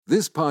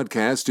This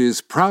podcast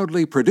is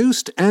proudly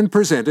produced and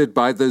presented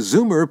by the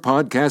Zoomer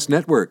Podcast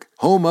Network,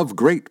 home of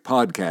great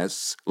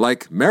podcasts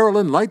like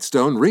Marilyn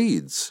Lightstone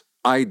Reads,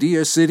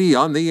 Idea City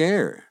on the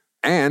Air,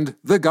 and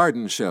The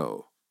Garden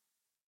Show.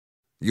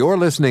 You're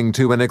listening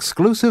to an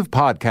exclusive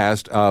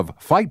podcast of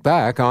Fight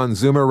Back on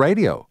Zoomer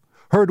Radio,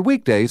 heard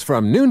weekdays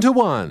from noon to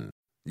 1.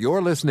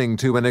 You're listening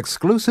to an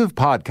exclusive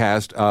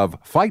podcast of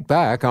Fight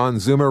Back on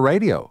Zoomer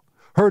Radio,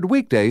 heard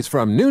weekdays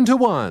from noon to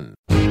 1.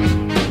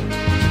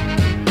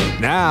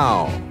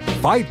 Now,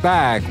 Fight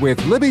Back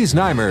with Libby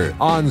Znaimer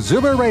on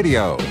Zoomer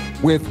Radio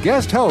with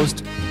guest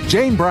host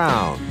Jane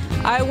Brown.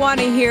 I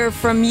want to hear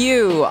from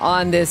you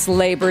on this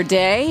Labor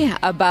Day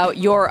about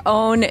your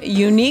own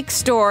unique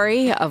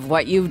story of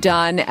what you've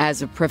done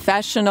as a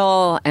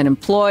professional, an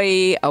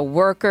employee, a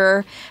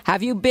worker.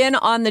 Have you been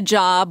on the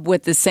job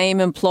with the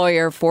same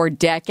employer for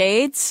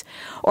decades?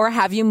 Or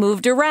have you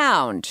moved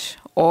around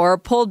or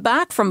pulled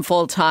back from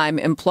full-time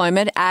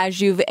employment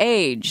as you've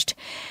aged?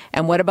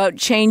 And what about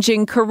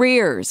changing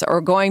careers or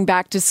going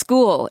back to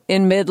school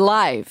in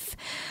midlife?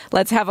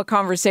 Let's have a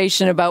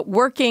conversation about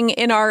working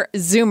in our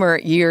Zoomer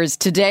years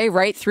today,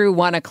 right through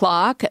 1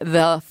 o'clock.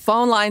 The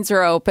phone lines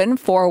are open,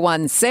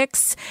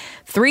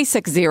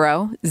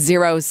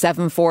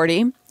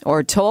 416-360-0740,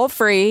 or toll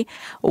free,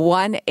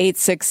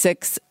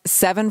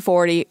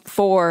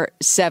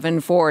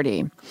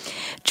 1-866-740-4740.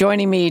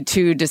 Joining me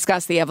to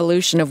discuss the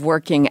evolution of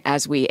working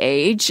as we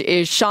age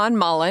is Sean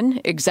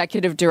Mullen,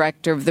 Executive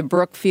Director of the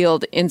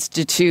Brookfield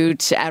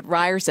Institute at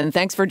Ryerson.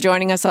 Thanks for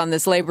joining us on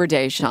this Labor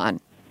Day, Sean.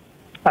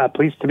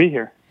 Pleased to be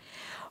here.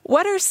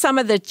 What are some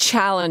of the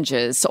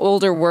challenges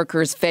older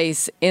workers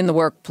face in the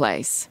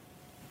workplace?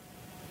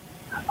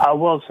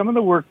 Well, some of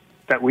the work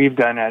that we've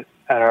done at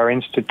our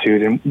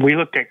institute, and we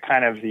looked at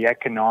kind of the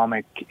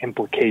economic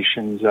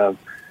implications of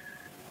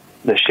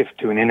the shift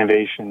to an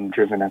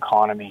innovation-driven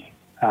economy,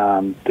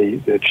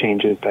 the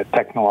changes that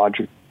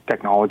technology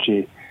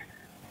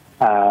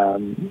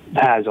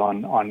has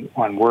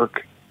on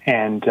work.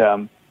 And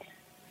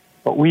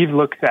what we've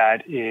looked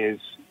at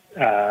is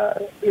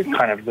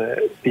kind of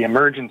the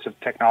emergence of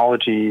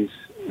technologies,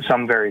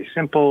 some very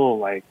simple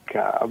like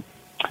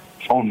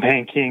phone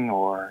banking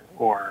or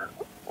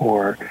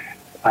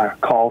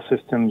call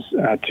systems,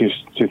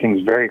 to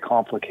things very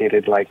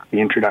complicated like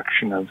the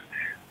introduction of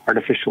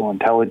artificial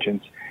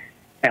intelligence.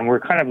 And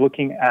we're kind of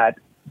looking at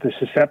the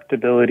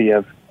susceptibility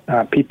of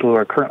people who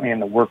are currently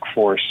in the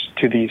workforce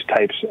to these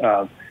types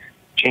of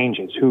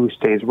changes, who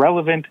stays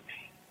relevant,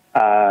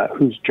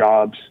 whose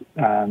jobs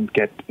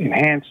get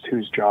enhanced,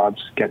 whose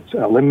jobs get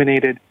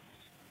eliminated.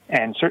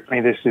 And certainly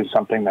this is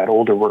something that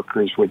older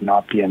workers would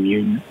not be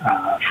immune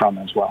from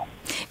as well.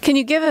 Can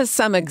you give us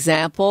some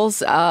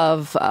examples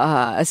of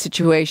a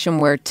situation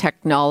where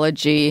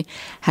technology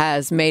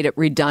has made it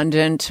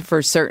redundant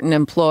for certain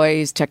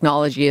employees?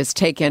 Technology has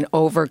taken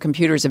over,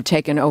 computers have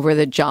taken over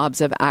the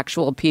jobs of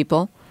actual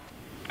people?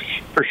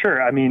 For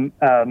sure. I mean,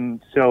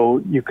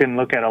 so you can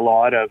look at a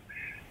lot of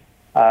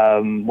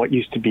what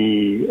used to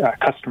be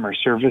customer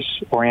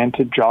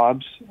service-oriented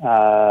jobs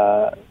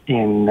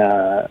from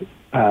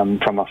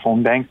a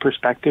phone bank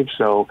perspective.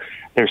 So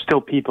there's still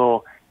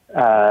people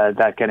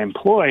that get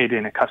employed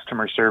in a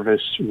customer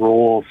service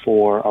role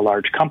for a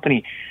large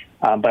company,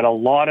 but a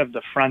lot of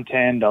the front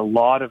end, a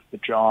lot of the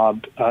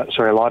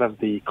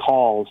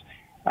calls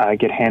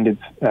get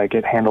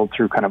handled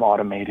through kind of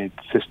automated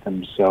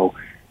systems. So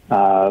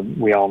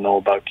we all know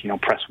about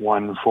press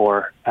 1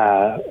 for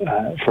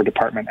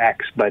Department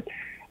X, but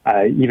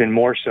even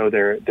more so,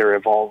 they're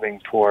evolving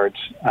towards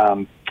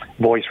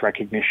voice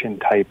recognition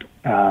type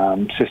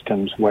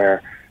systems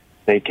where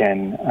they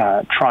can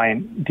try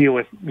and deal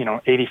with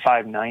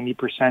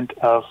 85-90%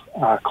 of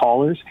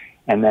callers,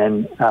 and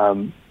then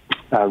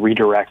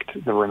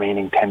redirect the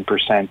remaining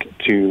 10%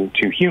 to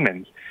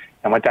humans.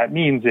 And what that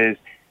means is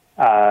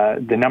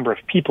the number of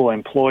people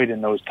employed in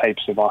those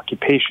types of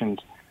occupations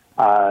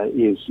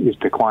is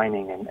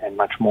declining, and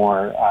much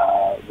more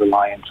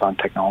reliance on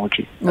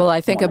technology. Well,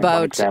 I think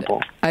about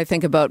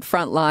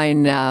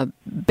frontline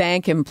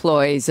bank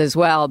employees as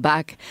well.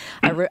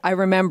 I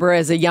remember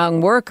as a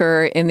young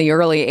worker in the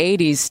early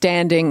 80s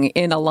standing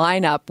in a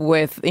lineup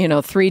with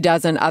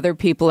 36 other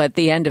people at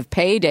the end of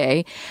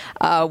payday,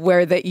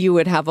 where that you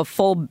would have a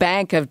full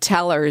bank of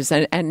tellers,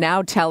 and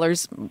now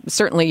tellers,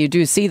 certainly you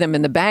do see them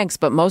in the banks,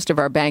 but most of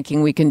our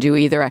banking we can do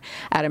either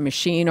at a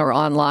machine or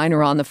online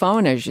or on the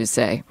phone, as you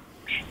say.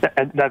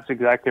 That's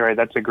exactly right.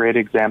 That's a great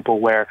example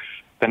where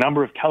the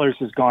number of tellers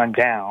has gone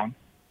down.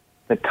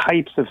 The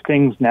types of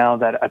things now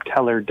that a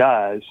teller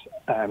does,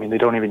 they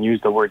don't even use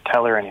the word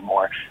teller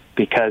anymore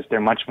because they're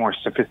much more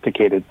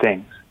sophisticated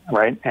things,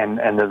 right?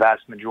 And the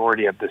vast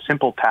majority of the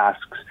simple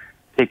tasks,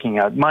 taking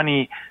out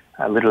money,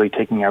 literally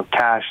taking out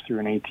cash through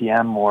an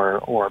ATM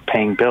or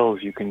paying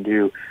bills, you can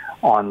do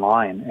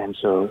online. And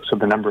so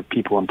the number of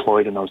people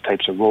employed in those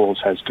types of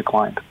roles has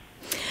declined.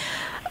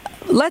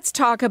 Let's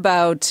talk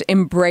about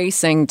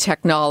embracing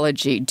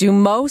technology. Do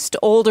most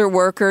older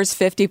workers,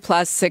 50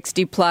 plus,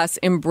 60 plus,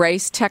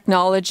 embrace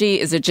technology?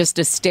 Is it just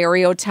a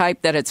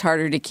stereotype that it's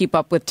harder to keep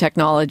up with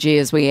technology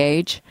as we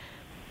age?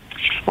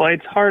 Well,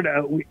 it's hard.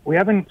 We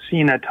haven't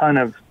seen a ton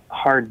of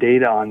hard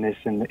data on this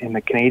in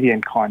the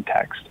Canadian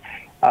context.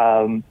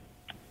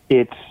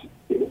 It's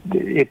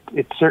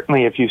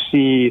certainly, if you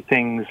see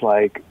things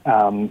like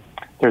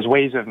there's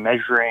ways of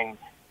measuring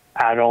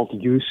adult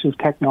use of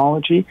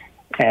technology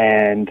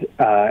and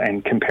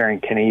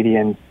comparing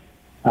the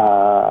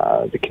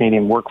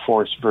Canadian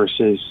workforce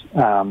versus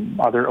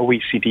other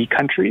OECD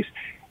countries.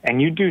 And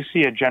you do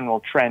see a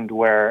general trend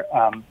where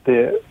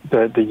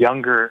the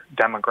younger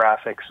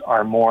demographics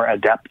are more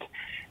adept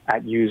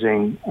at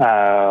using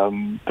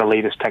the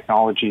latest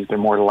technologies. They're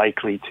more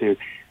likely to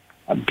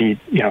be,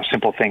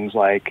 simple things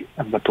like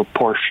the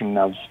proportion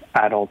of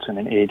adults in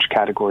an age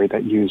category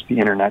that use the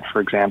internet,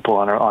 for example,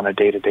 on a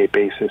day-to-day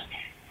basis.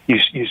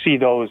 You see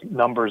those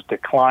numbers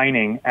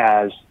declining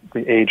as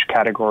the age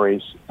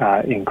categories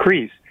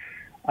increase.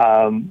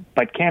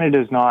 But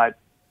Canada's not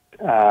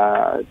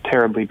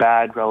terribly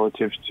bad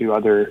relative to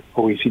other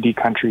OECD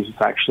countries.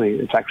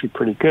 It's actually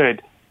pretty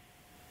good.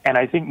 And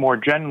I think more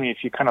generally,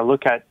 if you kind of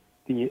look at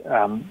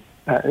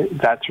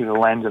that through the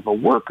lens of a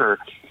worker,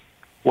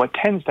 what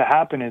tends to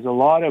happen is a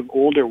lot of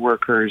older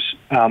workers,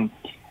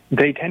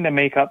 they tend to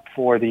make up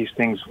for these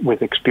things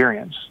with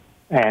experience.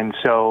 And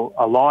so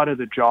a lot of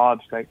the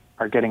jobs that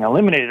are getting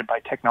eliminated by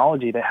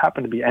technology, they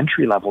happen to be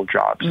entry-level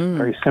jobs,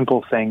 very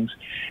simple things.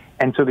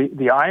 And so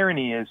the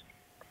irony is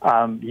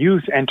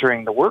youth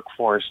entering the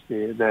workforce,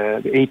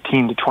 the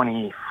 18 to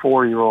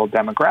 24-year-old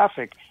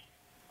demographic,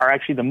 are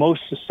actually the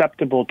most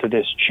susceptible to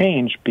this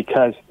change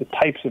because the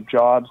types of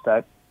jobs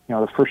that,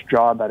 the first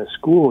job at a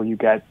school you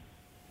get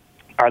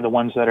are the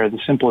ones that are the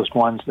simplest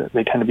ones.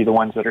 They tend to be the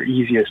ones that are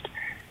easiest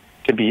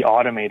to be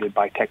automated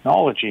by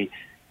technology.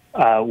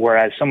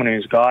 Whereas someone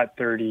who's got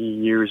 30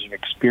 years of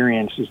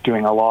experience is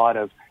doing a lot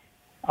of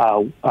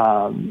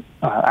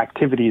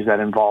activities that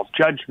involve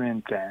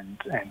judgment and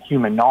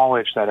human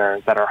knowledge that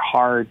are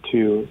hard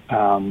to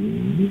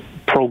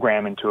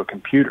program into a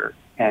computer.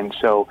 And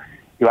so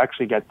you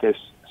actually get this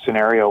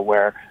scenario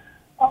where,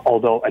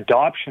 although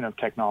adoption of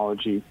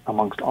technology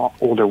amongst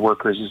older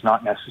workers is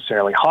not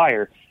necessarily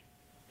higher,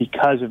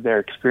 because of their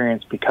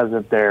experience, because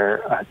of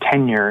their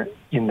tenure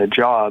in the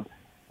job,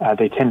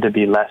 they tend to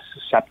be less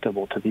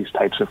susceptible to these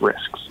types of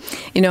risks.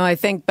 I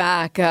think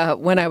back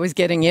when I was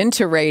getting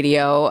into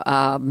radio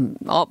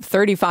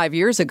 35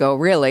 years ago,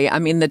 really. I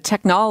mean, the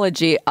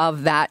technology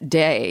of that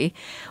day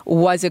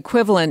was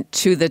equivalent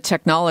to the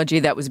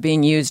technology that was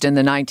being used in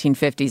the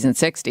 1950s and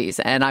 60s.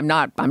 And I'm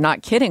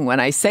not kidding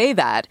when I say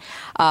that.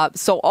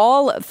 So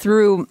all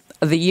through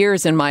the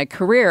years in my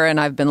career, and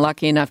I've been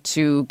lucky enough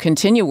to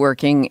continue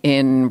working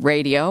in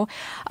radio,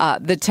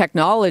 the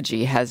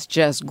technology has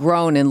just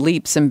grown in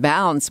leaps and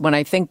bounds. When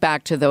I think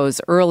back to those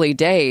early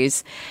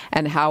days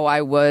and how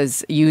I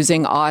was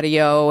using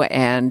audio,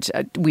 and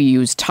we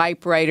used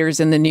typewriters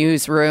in the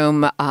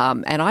newsroom,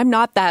 and I'm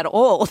not that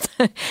old,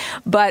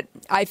 but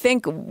I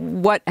think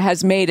what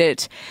has made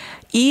it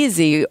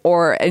easy,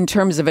 or in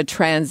terms of a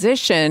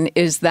transition,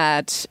 is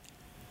that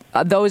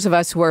those of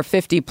us who are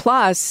 50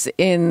 plus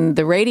in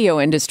the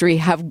radio industry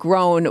have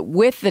grown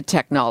with the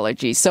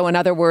technology. So in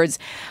other words,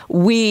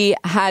 we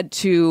had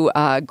to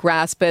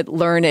grasp it,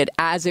 learn it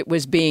as it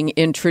was being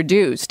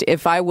introduced.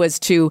 If I was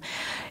to,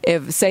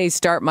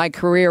 start my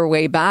career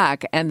way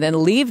back and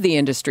then leave the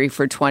industry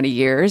for 20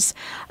 years,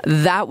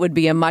 that would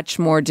be a much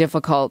more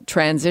difficult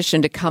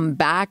transition to come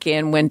back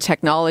in when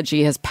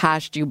technology has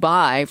passed you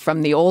by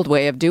from the old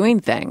way of doing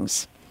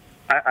things.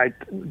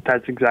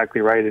 That's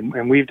exactly right.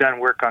 And we've done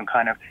work on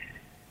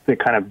the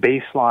kind of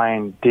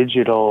baseline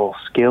digital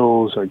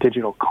skills or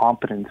digital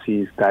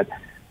competencies that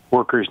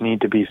workers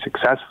need to be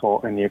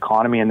successful in the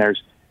economy. And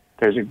there's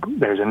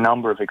a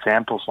number of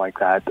examples like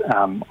that.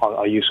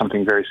 I'll use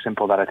something very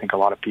simple that I think a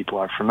lot of people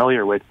are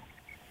familiar with.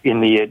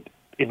 In the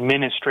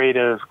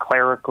administrative,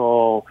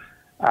 clerical,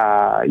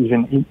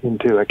 even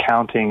into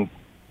accounting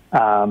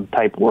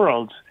type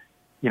worlds,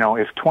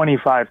 if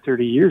 25,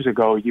 30 years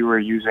ago you were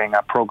using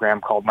a program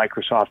called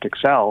Microsoft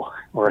Excel,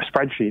 or a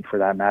spreadsheet for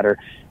that matter,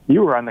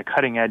 you were on the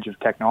cutting edge of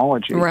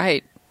technology.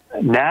 Right.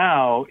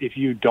 Now, if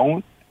you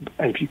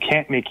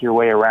can't make your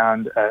way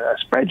around a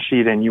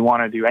spreadsheet and you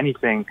want to do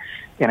anything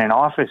in an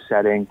office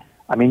setting,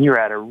 I mean, you're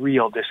at a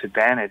real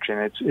disadvantage,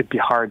 and it'd be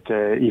hard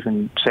to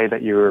even say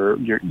that you're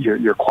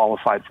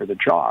qualified for the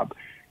job.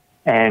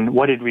 And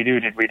what did we do?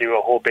 Did we do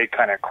a whole big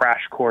kind of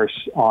crash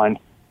course on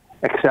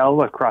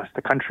Excel across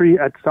the country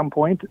at some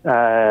point?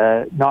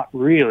 Not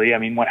really. I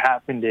mean, what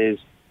happened is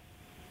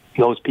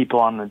those people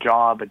on the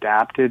job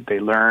adapted, they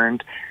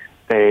learned,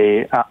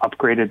 they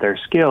upgraded their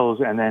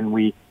skills, and then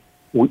we've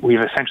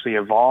essentially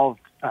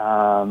evolved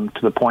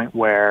to the point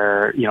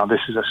where,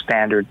 this is a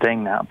standard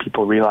thing now.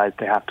 People realize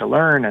they have to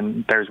learn,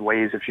 and there's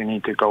ways, if you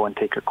need to go and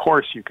take a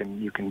course, you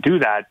can do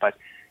that,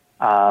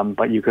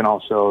 but you can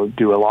also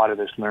do a lot of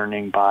this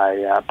learning by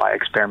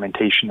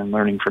experimentation and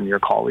learning from your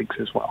colleagues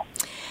as well.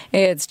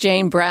 It's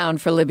Jane Brown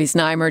for Libby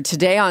Znaimer.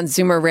 Today on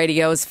Zoomer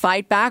Radio's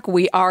Fight Back,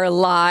 we are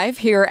live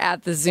here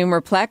at the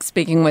Zoomerplex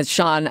speaking with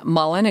Sean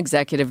Mullen,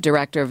 Executive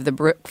Director of the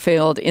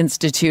Brookfield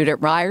Institute at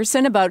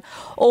Ryerson, about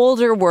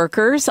older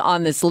workers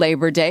on this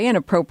Labor Day, an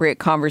appropriate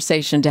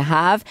conversation to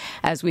have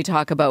as we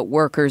talk about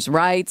workers'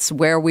 rights,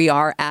 where we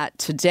are at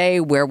today,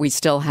 where we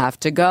still have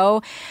to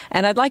go.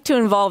 And I'd like to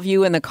involve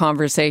you in the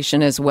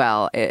conversation as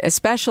well,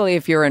 especially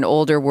if you're an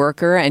older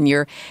worker and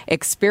your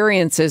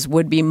experiences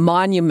would be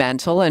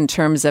monumental in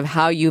terms of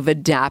how you've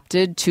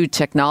adapted to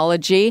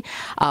technology,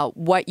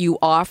 what you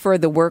offer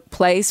the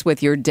workplace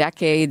with your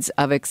decades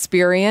of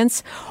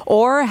experience,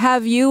 or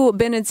have you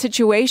been in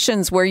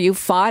situations where you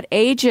fought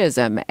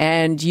ageism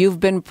and you've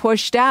been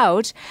pushed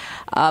out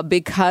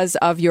because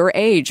of your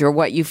age or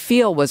what you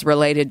feel was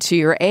related to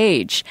your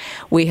age?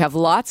 We have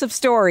lots of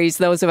stories,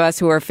 those of us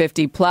who are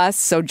 50 plus,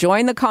 so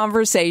join the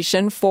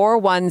conversation,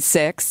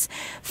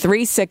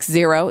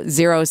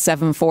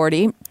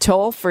 416-360-0740,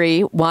 toll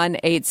free,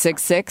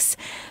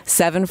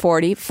 1-866-740-4740.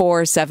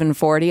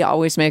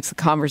 Always makes the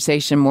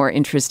conversation more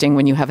interesting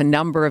when you have a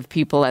number of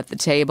people at the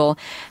table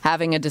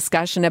having a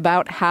discussion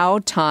about how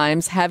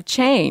times have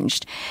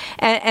changed.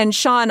 And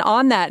Sean,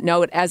 on that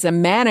note, as a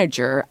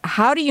manager,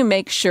 how do you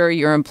make sure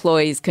your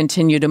employees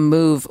continue to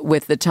move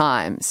with the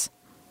times?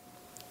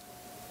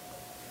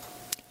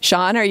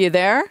 Sean, are you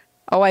there?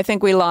 Oh, I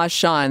think we lost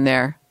Sean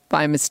there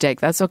by mistake.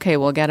 That's okay.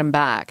 We'll get him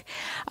back.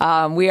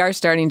 We are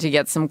starting to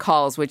get some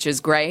calls, which is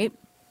great.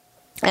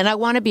 And I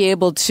want to be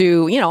able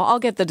to, I'll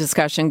get the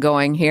discussion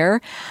going here.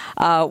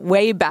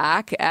 Way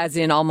back, as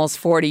in almost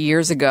 40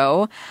 years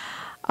ago,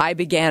 I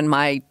began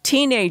my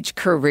teenage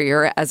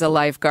career as a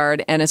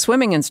lifeguard and a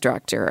swimming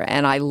instructor,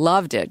 and I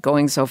loved it,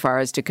 going so far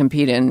as to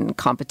compete in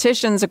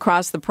competitions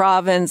across the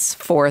province,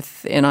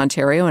 fourth in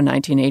Ontario in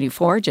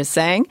 1984, just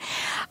saying.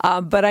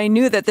 But I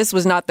knew that this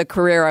was not the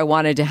career I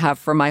wanted to have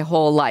for my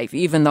whole life,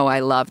 even though I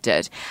loved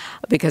it,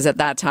 because at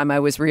that time I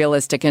was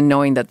realistic in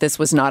knowing that this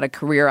was not a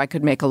career I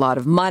could make a lot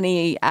of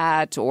money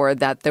at, or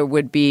that there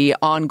would be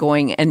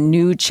ongoing and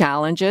new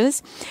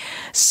challenges.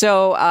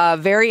 So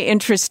very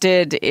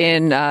interested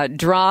in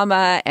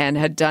drama, and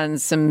had done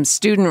some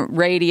student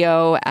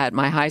radio at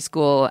my high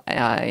school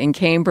in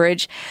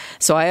Cambridge.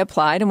 So I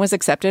applied and was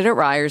accepted at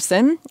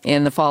Ryerson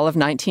in the fall of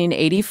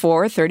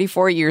 1984,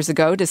 34 years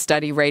ago, to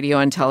study radio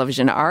and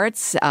television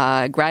arts.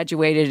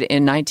 Graduated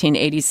in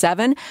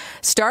 1987.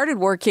 Started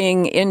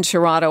working in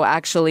Toronto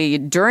actually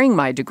during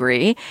my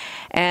degree.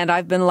 And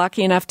I've been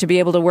lucky enough to be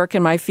able to work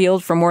in my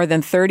field for more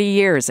than 30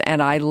 years.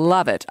 And I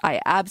love it. I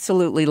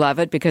absolutely love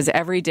it, because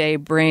every day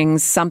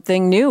brings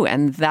something new.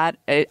 And that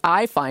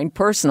I find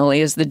personally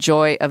is the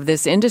joy of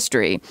this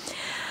industry.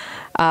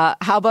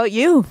 How about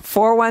you?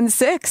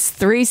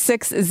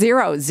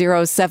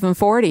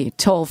 416-360-0740.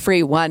 Toll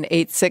free,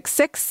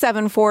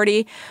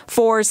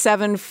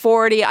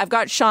 1-866-740-4740. I've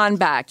got Sean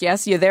back.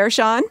 Yes, you there,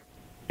 Sean?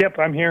 Yep,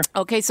 I'm here.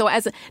 Okay, so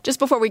just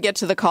before we get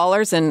to the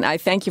callers, and I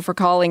thank you for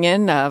calling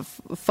in,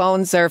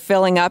 phones are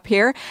filling up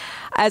here.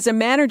 As a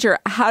manager,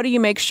 how do you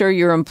make sure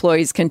your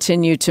employees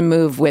continue to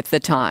move with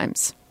the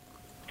times?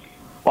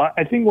 Well,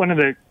 I think one of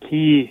the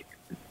key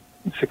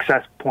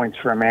success points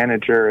for a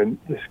manager, and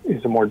this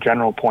is a more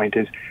general point,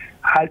 is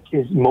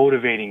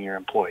motivating your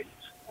employees,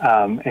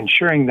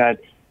 ensuring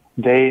that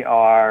they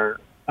are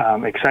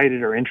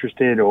excited or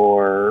interested,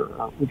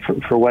 or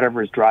for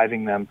whatever is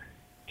driving them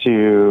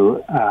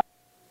to...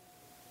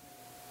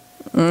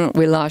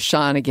 We lost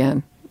Sean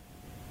again.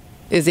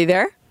 Is he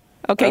there?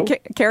 Okay,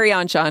 carry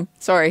on, Sean.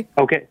 Sorry.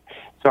 Okay,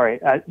 sorry.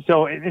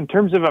 So in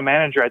terms of a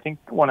manager, I think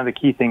one of the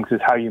key things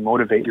is how you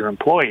motivate your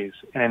employees.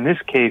 And in this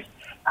case,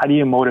 how do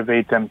you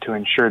motivate them to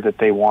ensure that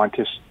they want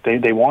to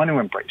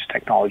embrace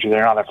technology?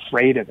 They're not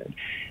afraid of it.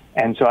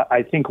 And so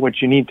I think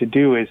what you need to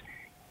do is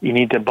you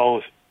need to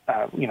both,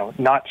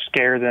 not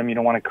scare them. You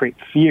don't want to create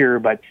fear,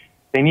 but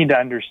they need to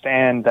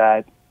understand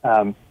that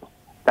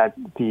that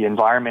the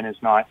environment is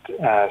not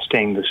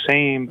staying the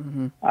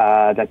same.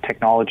 That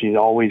technology is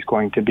always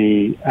going to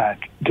be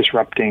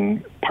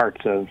disrupting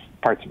parts of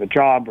a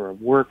job or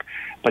of work.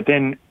 But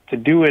then to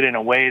do it in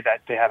a way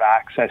that they have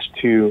access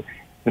to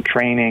the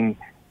training,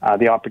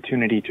 the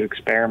opportunity to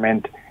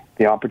experiment,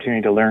 the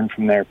opportunity to learn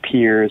from their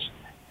peers,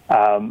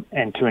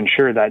 and to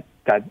ensure that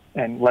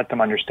and let them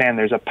understand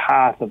there's a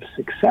path of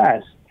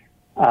success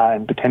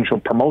and potential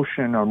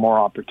promotion or more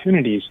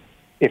opportunities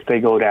if they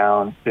go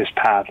down this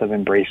path of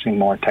embracing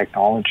more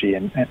technology.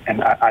 And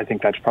I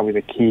think that's probably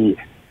the key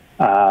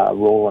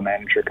role a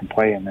manager can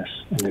play in this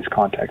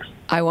context.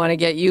 I want to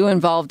get you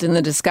involved in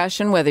the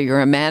discussion, whether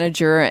you're a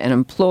manager, an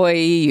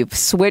employee, you've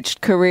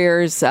switched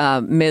careers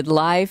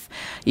midlife,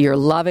 you're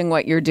loving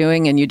what you're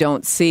doing, and you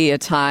don't see a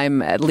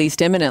time, at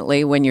least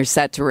imminently, when you're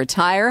set to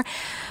retire.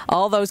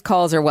 All those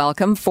calls are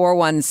welcome.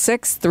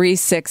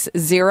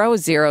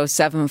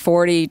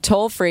 416-360-0740.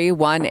 Toll free,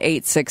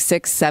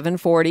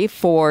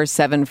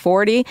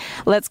 1-866-740-4740.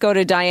 Let's go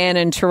to Diane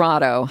in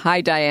Toronto.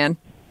 Hi, Diane.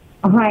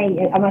 Hi,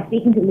 am I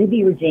speaking to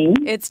Libby or Jane?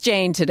 It's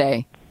Jane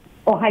today.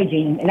 Oh, hi,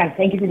 Jane, and I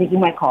thank you for taking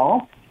my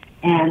call.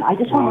 And I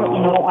just want to let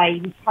you know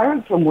I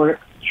retired from work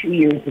 2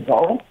 years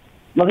ago,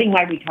 loving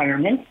my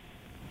retirement.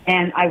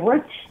 And I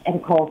worked at a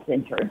call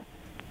center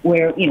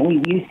where,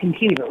 we use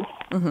computers.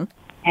 Mm-hmm.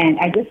 And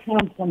I just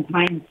found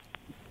sometimes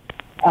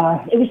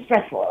it was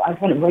stressful. I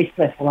found it very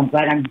stressful. I'm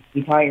glad I'm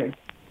retired.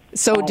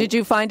 So did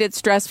you find it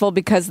stressful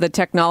because the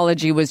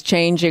technology was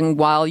changing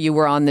while you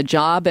were on the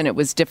job and it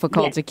was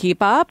difficult to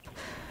keep up?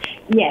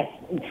 Yes,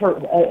 for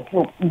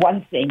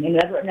one thing.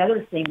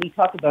 Another thing, we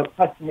talked about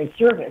customer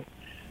service.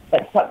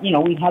 But,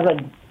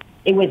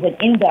 it was an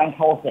inbound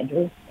call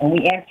center, and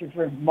we answered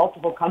for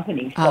multiple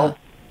companies. So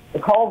the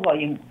call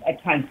volume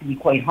at times could be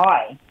quite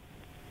high.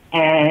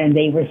 And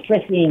they were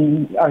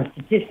stressing our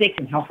statistics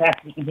and how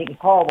fast we can take a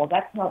call. Well,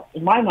 that's not,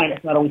 in my mind,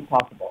 it's not always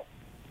possible.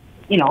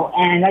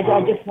 And I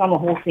just found the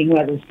whole thing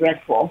rather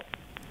stressful.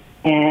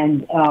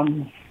 And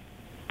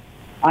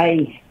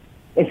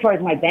as far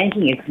as my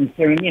banking is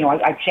concerned,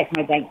 I check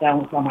my bank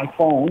balance on my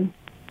phone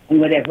and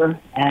whatever.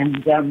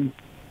 And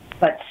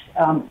but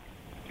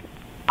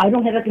I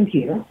don't have a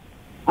computer.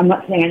 I'm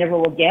not saying I never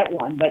will get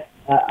one, but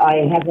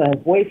I have a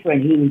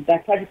boyfriend who's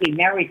practically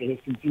married to his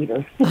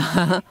computer.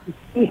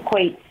 He's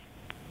quite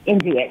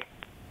into it.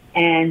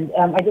 And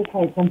I just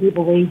find some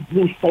people, they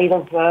lose sight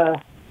of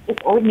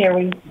just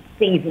ordinary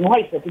things in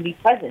life that can be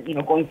pleasant,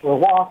 going for a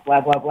walk,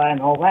 blah, blah, blah,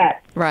 and all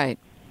that. Right.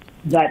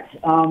 But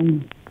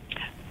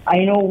I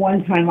know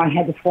one time I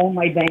had to phone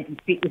my bank and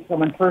speak with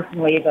someone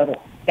personally about a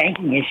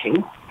banking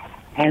issue.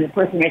 And the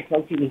person I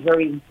spoke to was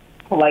very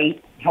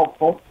polite,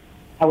 helpful.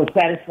 I was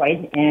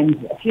satisfied,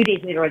 and a few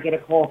days later I get a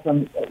call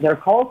from their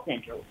call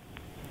center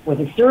with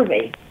a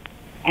survey,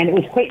 and it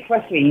was quite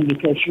frustrating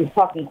because she was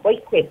talking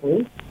quite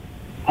quickly.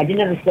 I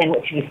didn't understand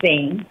what she was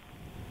saying,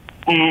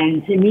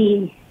 and to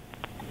me,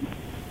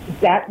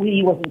 that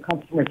really wasn't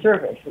customer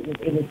service. She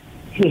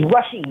was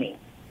rushing me,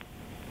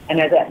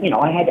 and I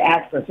had to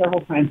ask her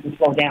several times to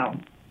slow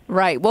down.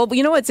 Right. Well,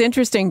 what's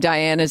interesting,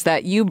 Diane, is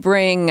that you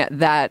bring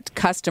that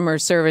customer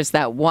service,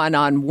 that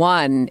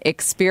one-on-one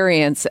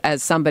experience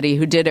as somebody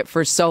who did it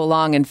for so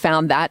long and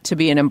found that to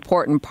be an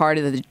important part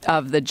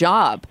of the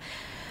job.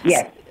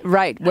 Yes.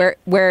 Right,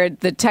 where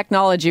the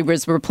technology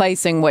was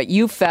replacing what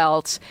you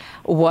felt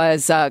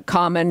was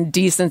common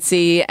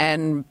decency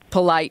and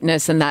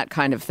politeness and that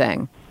kind of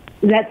thing.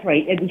 That's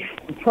right. And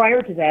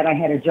prior to that, I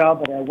had a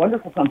job at a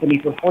wonderful company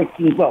for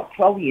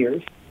 12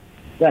 years.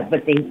 But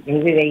they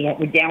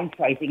were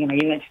downsizing, and I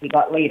eventually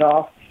got laid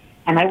off.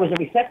 And I was a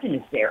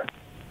receptionist there.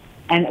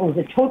 And it was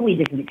a totally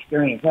different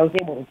experience. I was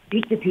able to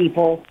speak to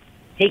people,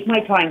 take my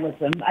time with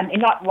them, and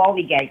not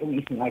lollygag or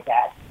anything like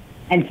that.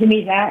 And to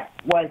me, that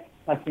was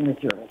customer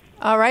service.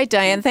 All right,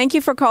 Diane, thank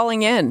you for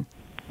calling in.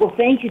 Well,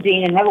 thank you,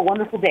 Jane, and have a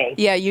wonderful day.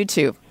 Yeah, you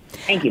too.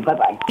 Thank you.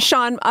 Bye-bye.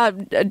 Sean,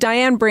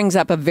 Diane brings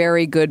up a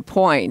very good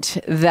point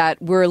that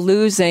we're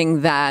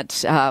losing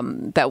that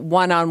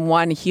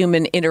one-on-one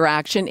human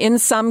interaction in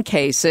some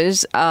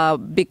cases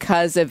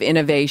because of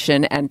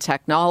innovation and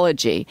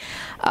technology.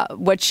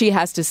 What she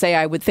has to say,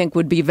 I would think,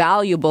 would be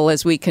valuable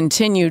as we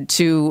continue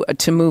to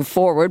move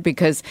forward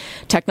because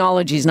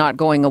technology is not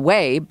going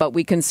away, but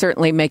we can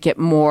certainly make it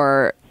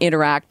more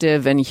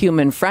interactive and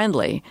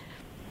human-friendly.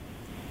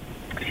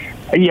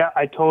 Yeah,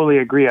 I totally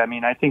agree. I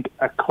mean, I think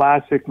a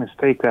classic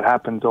mistake that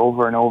happens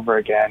over and over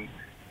again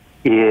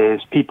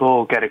is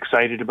people get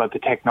excited about the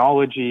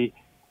technology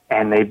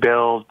and they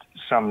build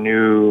some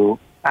new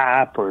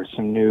app or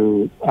some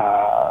new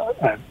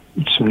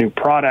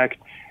product,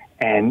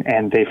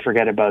 and they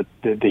forget about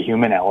the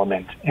human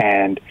element.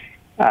 And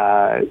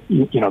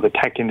the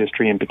tech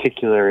industry in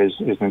particular is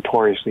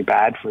notoriously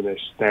bad for this.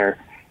 They're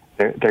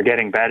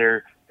getting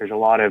better. There's a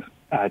lot of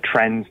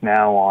trends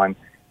now on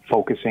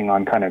focusing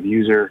on kind of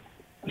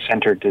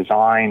user-centered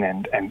design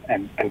and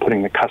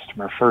putting the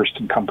customer first,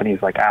 and companies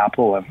like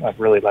Apple have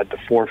really led the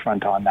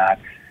forefront on that.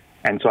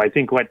 And so I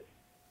think what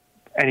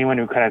anyone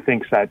who kind of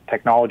thinks that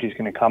technology is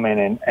going to come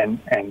in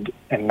and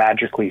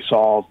magically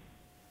solve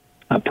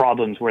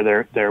problems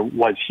where there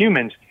was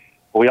humans,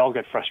 we all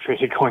get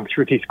frustrated going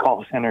through these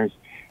call centers.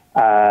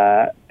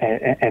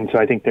 And so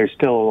I think there's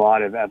still a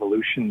lot of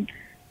evolution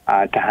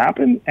to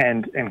happen.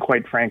 And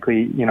quite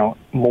frankly,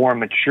 more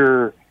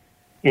mature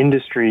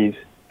industries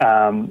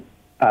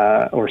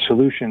or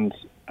solutions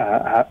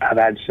have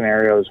had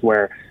scenarios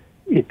where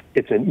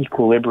it's an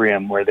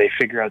equilibrium where they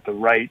figure out the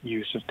right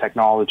use of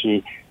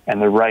technology and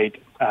the right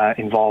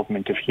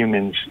involvement of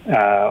humans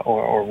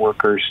or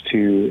workers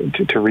to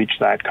reach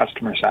that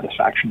customer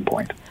satisfaction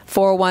point.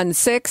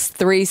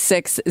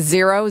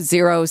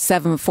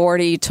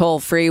 416-360-0740, toll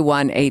free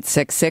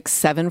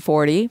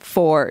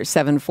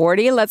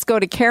 1-866-740-4740. Let's go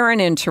to Karen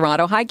in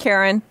Toronto. Hi,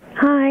 Karen.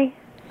 Hi.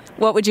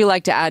 What would you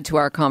like to add to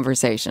our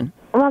conversation?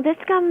 Well, this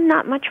got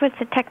not much with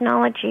the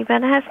technology,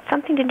 but it has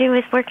something to do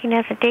with working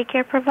as a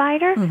daycare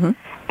provider. Mm-hmm.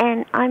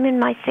 And I'm in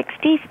my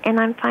 60s, and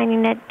I'm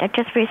finding that I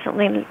just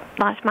recently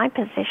lost my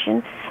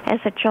position as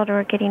the children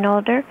are getting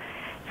older.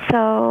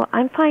 So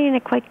I'm finding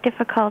it quite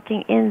difficult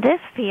in this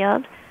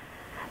field,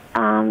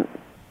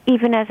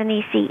 even as an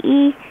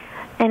ECE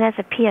and as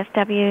a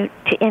PSW,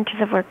 to enter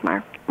the work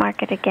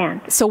market again.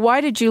 So why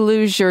did you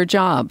lose your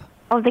job?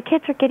 Oh, the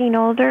kids are getting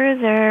older.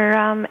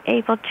 They're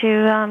able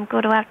to go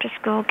to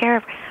after-school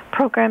care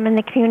program in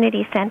the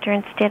community center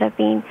instead of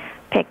being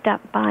picked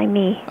up by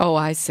me. Oh,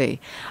 I see.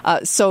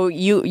 So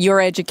your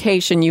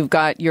education, you've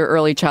got your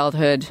early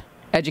childhood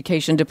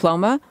education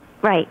diploma?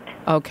 Right.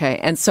 Okay.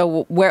 And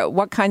so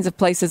what kinds of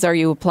places are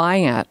you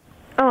applying at?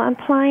 Oh, I'm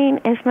applying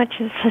as much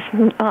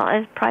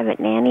as private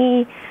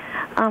nanny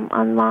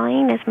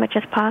online as much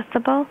as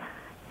possible,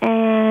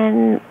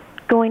 and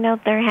going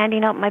out there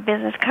handing out my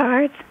business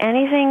cards,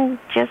 anything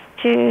just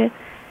to...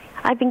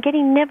 I've been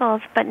getting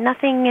nibbles, but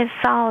nothing is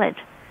solid.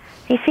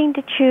 They seem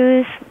to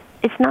choose...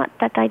 It's not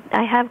that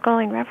I have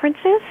glowing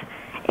references.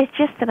 It's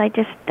just that I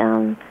just...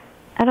 I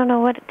don't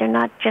know what... They're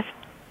not just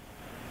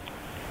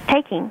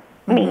taking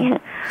me.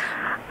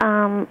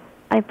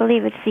 I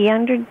believe it's the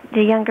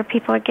younger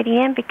people are getting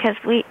in because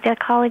the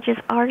colleges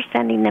are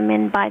sending them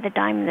in by the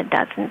dime and the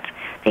dozens.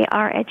 They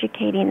are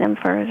educating them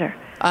further.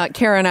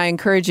 Karen, I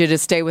encourage you to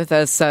stay with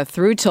us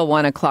through till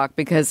 1 o'clock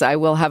because I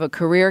will have a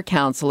career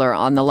counselor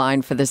on the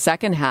line for the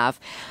second half.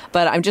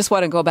 But I just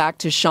want to go back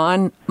to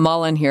Sean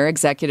Mullen here,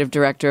 Executive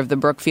Director of the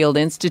Brookfield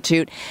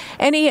Institute.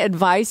 Any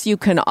advice you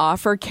can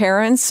offer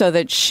Karen so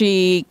that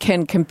she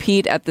can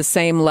compete at the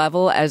same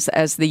level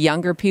as the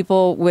younger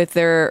people with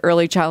their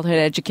early childhood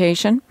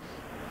education?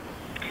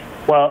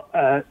 Well,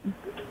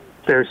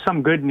 there's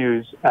some good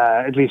news,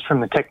 at least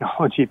from the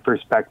technology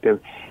perspective,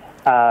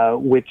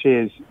 which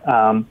is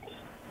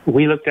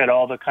we looked at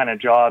all the kind of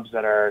jobs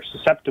that are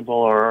susceptible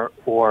or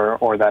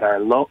that are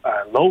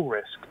low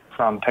risk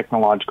from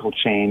technological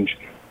change,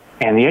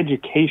 and the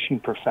education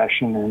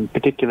profession, and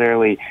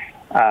particularly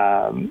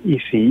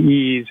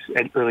ECEs,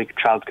 early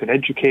childhood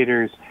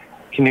educators,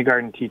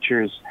 kindergarten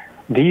teachers.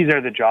 These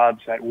are the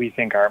jobs that we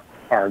think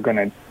are going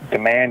to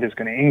demand is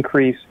going to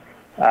increase.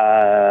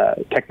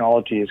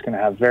 Technology is going to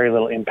have very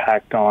little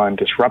impact on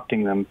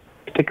disrupting them,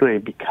 particularly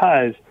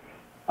because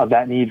of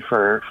that need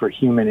for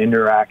human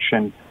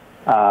interaction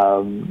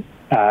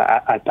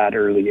at that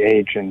early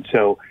age. And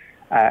so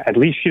at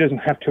least she doesn't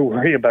have to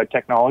worry about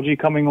technology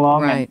coming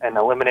along and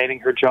eliminating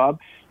her job.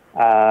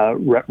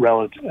 But,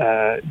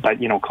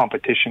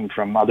 competition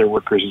from other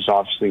workers is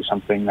obviously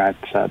something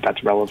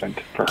that's relevant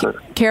for her.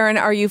 Karen,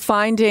 are you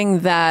finding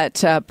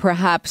that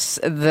perhaps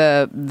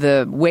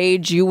the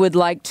wage you would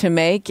like to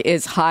make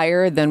is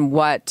higher than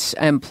what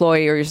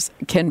employers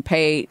can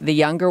pay the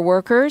younger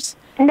workers?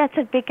 And that's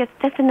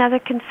another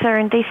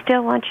concern. They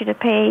still want you to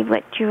pay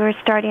what you were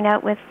starting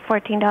out with,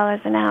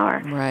 $14 an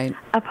hour, right,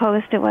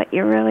 opposed to what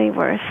you're really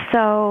worth.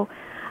 So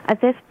at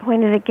this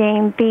point of the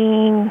game,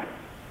 being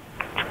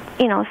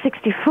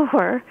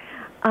 64,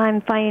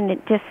 I'm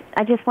finding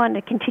I just want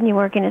to continue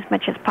working as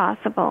much as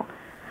possible.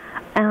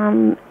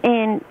 And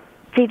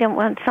they don't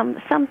want some,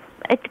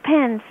 it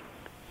depends.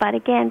 But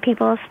again,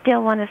 people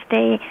still want to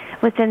stay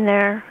within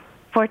their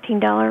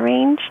 $14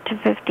 range to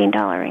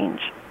 $15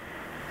 range.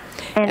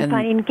 And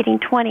finding getting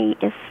 20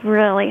 is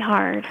really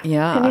hard.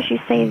 Yeah. As soon as you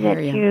say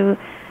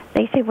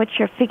they say, what's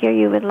your figure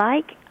you would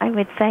like? I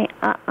would say,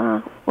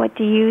 what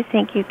do you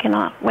think you can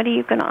offer? What are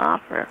you going to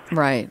offer?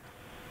 Right.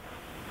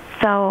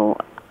 So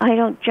I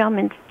don't jump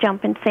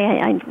and say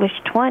I wish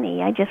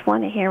 20. I just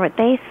want to hear what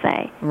they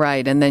say.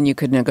 Right, and then you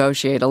could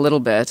negotiate a little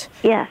bit.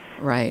 Yes.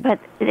 Right. But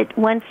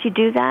once you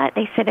do that,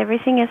 they said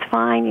everything is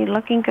fine. You're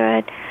looking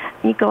good.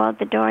 You go out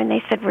the door, and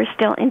they said we're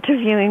still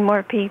interviewing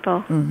more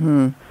people.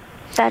 Mm-hmm.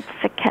 That's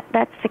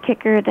the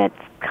kicker. That's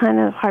kind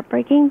of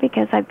heartbreaking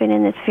because I've been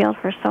in this field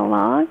for so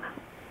long.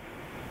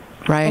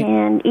 Right.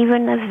 And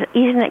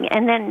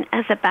and then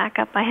as a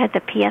backup, I had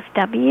the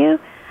PSW.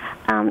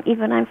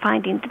 Even I'm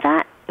finding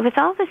that with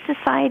all the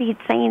society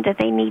saying that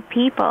they need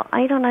people,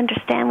 I don't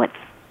understand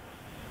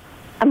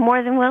I'm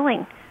more than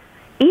willing,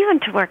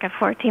 even to work at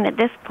 14 at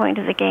this point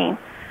of the game.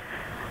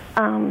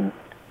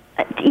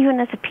 Even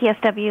as a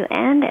PSW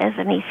and as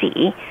an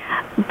ECE,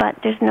 but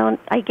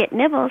I get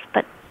nibbles,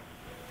 but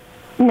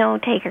no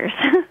takers.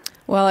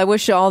 Well, I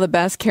wish you all the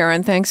best,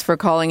 Karen. Thanks for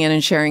calling in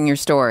and sharing your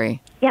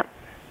story. Yep.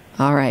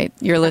 All right.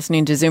 You're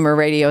listening to Zoomer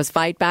Radio's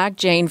Fight Back.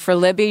 Jane for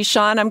Libby.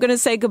 Sean, I'm going to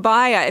say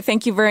goodbye. I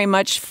thank you very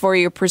much for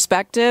your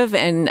perspective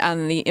and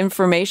the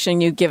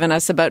information you've given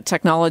us about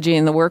technology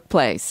in the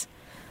workplace.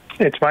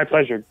 It's my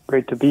pleasure.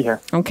 Great to be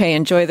here. Okay,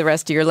 enjoy the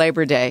rest of your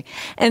Labor Day.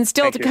 And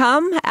still to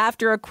come,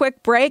 after a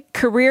quick break,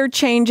 career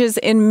changes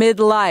in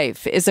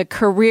midlife. Is a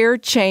career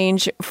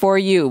change for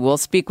you? We'll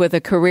speak with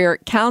a career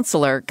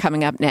counselor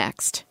coming up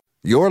next.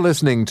 You're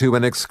listening to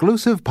an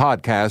exclusive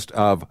podcast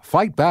of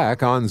Fight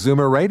Back on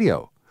Zoomer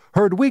Radio.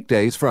 Heard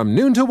weekdays from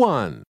noon to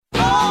 1.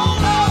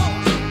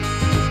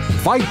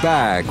 Fight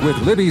Back with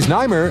Libby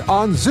Znaimer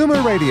on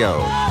Zoomer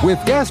Radio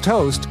with guest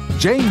host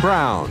Jane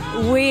Brown.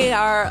 We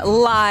are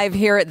live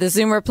here at the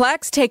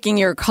Zoomerplex, taking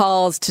your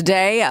calls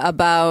today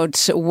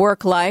about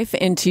work life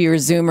into your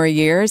Zoomer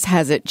years.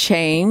 Has it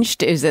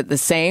changed? Is it the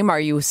same? Are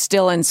you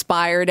still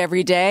inspired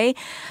every day?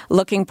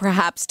 Looking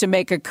perhaps to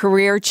make a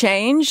career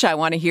change? I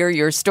want to hear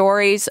your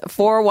stories.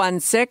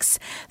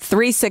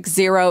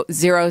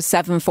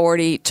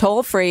 416-360-0740.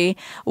 Toll free,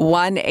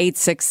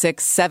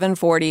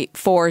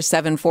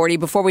 1-866-740-4740.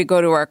 Before we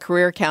go to our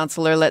career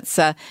counselor, let's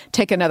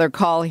take another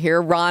call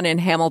here. Ron in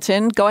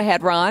Hamilton. Go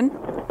ahead, Ron.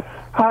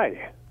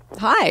 Hi.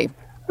 Hi.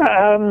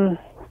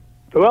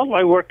 Well,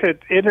 I worked at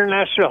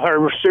International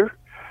Harvester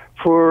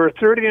for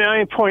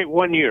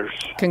 39.1 years.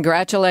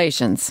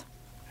 Congratulations.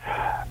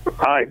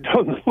 I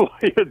don't know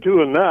why you're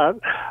doing that.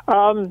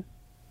 I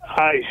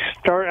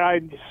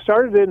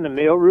started in the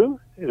mailroom.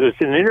 It was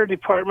an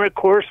interdepartment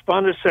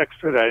correspondence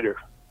expediter.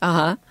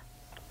 Uh-huh.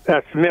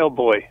 That's mail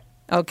boy.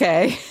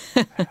 Okay.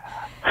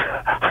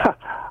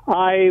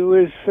 I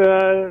was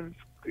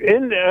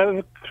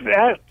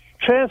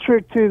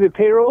transferred to the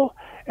payroll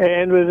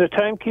and was a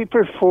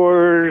timekeeper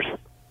for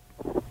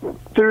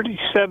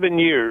 37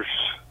 years.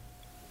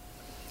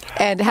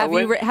 And have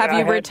you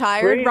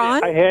retired,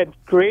 Ron? I had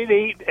grade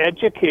 8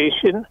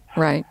 education.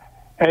 Right.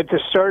 At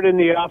the start in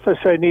the office,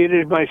 I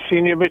needed my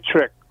senior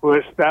matric.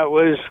 That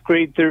was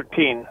grade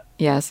 13.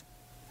 Yes.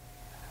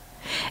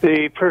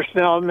 The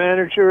personnel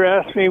manager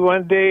asked me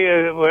one day,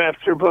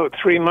 after about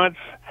 3 months,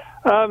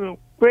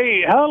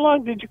 "Great, how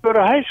long did you go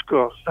to high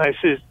school?" I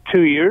said,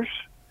 2 years.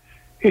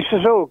 He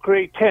says, "Oh,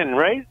 grade 10,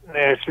 right?" And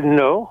I said,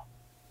 "No."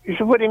 He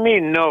said, "What do you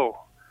mean, no?"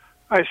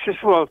 I said,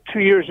 "Well, 2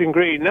 years in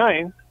grade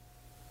 9.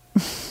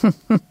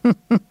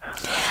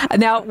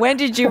 Now, when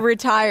did you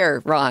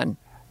retire, Ron?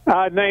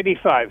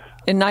 95.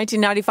 In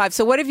 1995.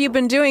 So what have you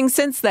been doing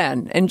since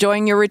then?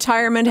 Enjoying your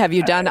retirement? Have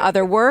you done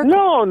other work?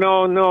 No.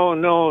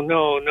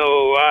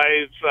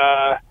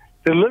 I've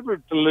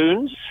delivered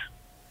balloons.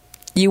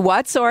 You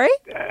what, sorry?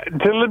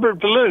 Delivered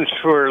balloons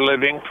for a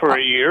living for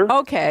a year.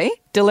 Okay.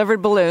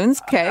 Delivered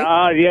balloons. Okay.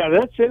 Yeah,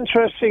 that's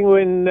interesting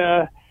when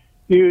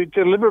you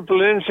deliver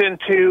balloons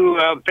into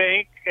a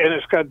bank and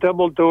it's got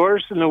double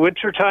doors in the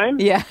wintertime.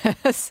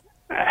 Yes.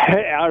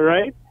 All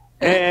right.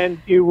 And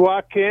you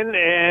walk in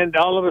and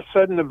all of a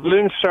sudden the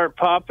balloons start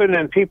popping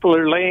and people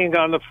are laying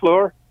on the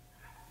floor.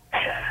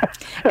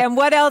 And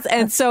what else?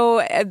 And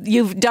so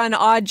you've done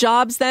odd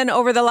jobs then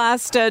over the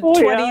last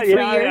 23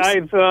 years?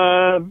 I've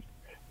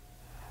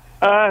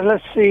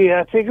let's see,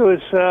 I think it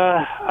was,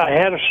 I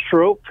had a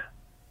stroke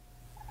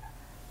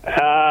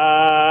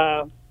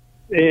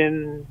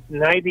in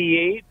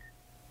 98.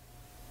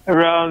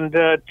 Around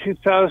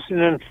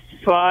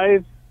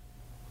 2005,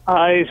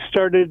 I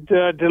started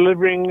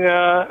delivering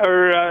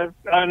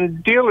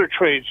on dealer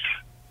trades.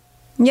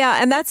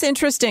 Yeah, and that's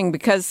interesting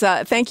because,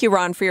 thank you,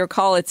 Ron, for your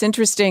call. It's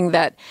interesting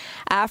that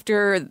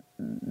after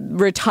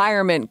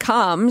retirement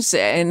comes,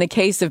 in the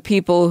case of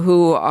people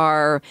who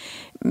are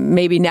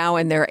maybe now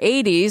in their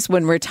 80s,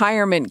 when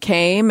retirement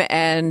came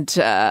and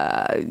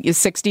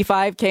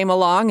 65 came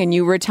along and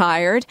you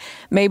retired,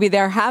 maybe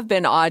there have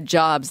been odd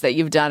jobs that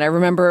you've done. I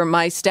remember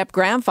my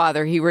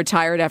step-grandfather, he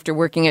retired after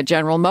working at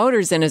General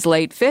Motors in his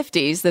late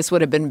 50s. This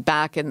would have been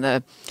back in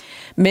the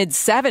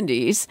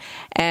mid-70s,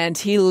 and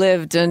he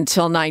lived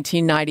until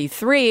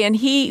 1993, and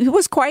he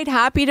was quite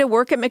happy to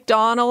work at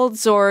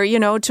McDonald's or,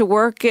 to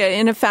work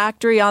in a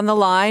factory on the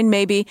line,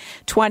 maybe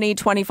 20,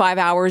 25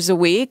 hours a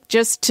week,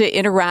 just to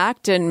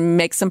interact and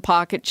make some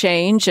pocket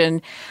change, and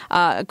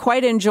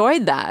quite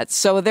enjoyed that.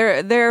 So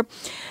there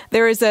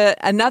is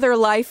another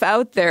life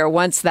out there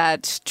once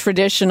that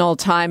traditional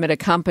time at a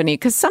company,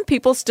 because some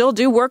people still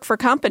do work for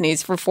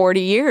companies for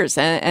 40 years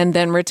and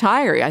then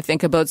retire. I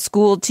think about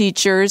school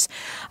teachers,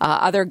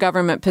 other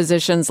government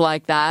positions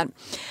like that.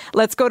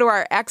 Let's go to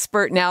our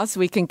expert now so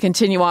we can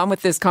continue on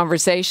with this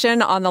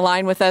conversation. On the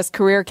line with us,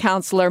 career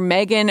counselor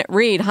Megan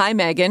Reed. Hi,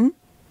 Megan.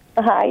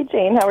 Hi,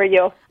 Jane. How are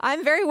you?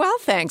 I'm very well,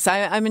 thanks.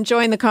 I'm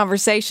enjoying the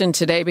conversation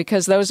today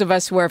because those of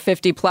us who are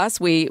 50 plus,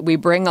 we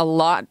bring a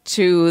lot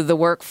to the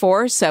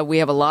workforce. We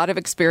have a lot of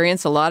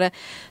experience, a lot of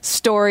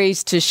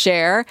stories to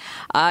share.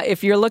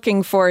 If you're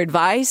looking for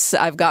advice,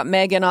 I've got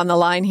Megan on the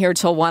line here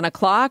till 1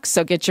 o'clock.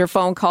 So get your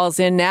phone calls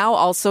in now.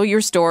 Also your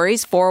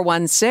stories,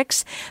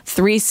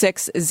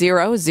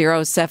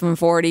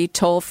 416-360-0740,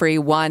 toll free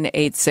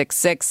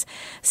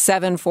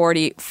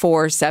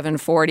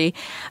 1-866-740-4740.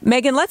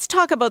 Megan, let's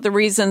talk about the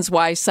reasons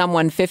why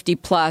someone 50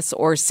 plus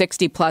or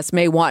 60 plus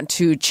may want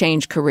to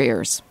change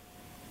careers.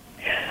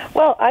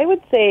 Well, I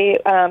would say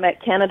at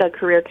Canada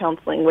Career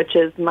Counseling, which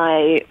is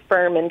my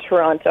firm in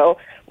Toronto,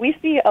 we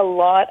see a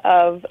lot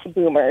of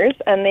boomers,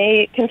 and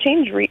they can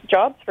change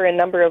jobs for a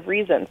number of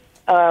reasons.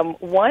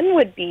 One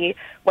would be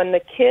when the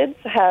kids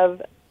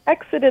have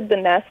exited the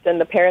nest and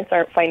the parents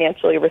aren't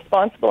financially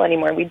responsible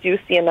anymore. We do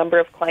see a number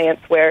of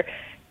clients where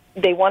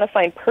they want to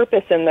find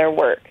purpose in their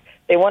work.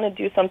 They want to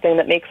do something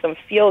that makes them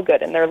feel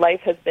good, and their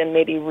life has been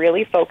maybe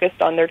really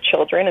focused on their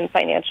children and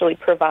financially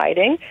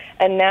providing,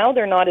 and now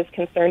they're not as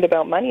concerned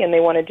about money, and they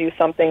want to do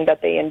something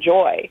that they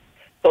enjoy.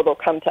 So they'll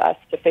come to us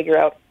to figure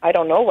out, I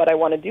don't know what I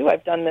want to do.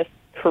 I've done this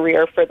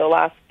career for the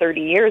last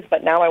 30 years,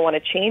 but now I want to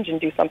change and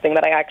do something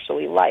that I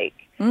actually like.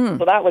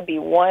 So that would be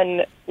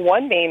one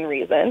main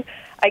reason.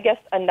 I guess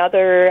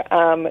another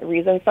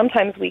reason,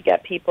 sometimes we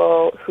get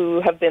people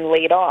who have been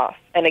laid off,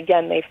 and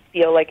again, they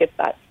feel like it's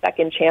that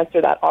second chance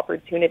or that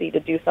opportunity to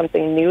do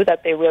something new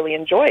that they really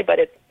enjoy, but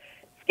it's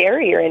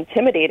scary or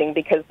intimidating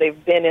because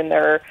they've been in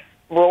their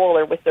role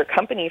or with their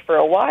company for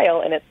a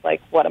while, and it's like,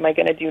 what am I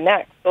going to do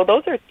next? So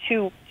those are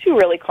two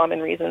really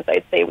common reasons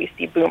I'd say we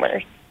see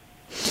boomers.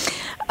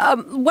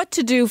 What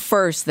to do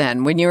first,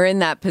 then, when you're in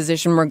that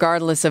position,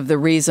 regardless of the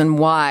reason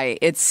why?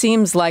 It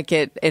seems like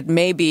it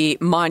may be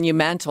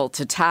monumental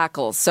to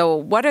tackle. So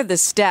what are the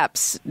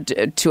steps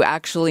to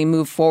actually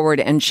move forward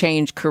and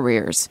change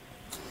careers?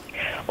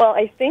 Well,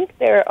 I think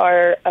there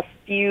are a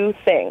few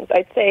things.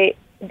 I'd say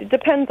it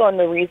depends on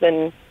the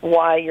reason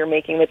why you're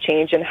making the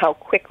change and how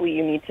quickly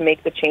you need to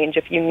make the change.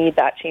 If you need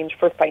that change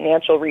for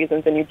financial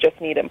reasons and you just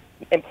need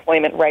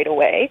employment right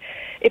away.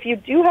 If you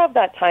do have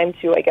that time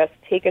to, I guess,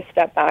 take a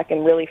step back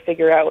and really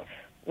figure out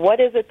what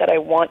is it that I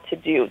want to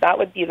do, that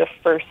would be the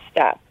first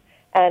step.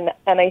 And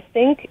I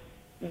think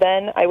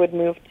then I would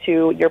move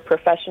to your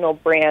professional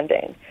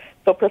branding.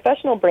 So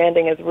professional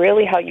branding is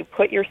really how you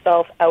put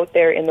yourself out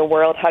there in the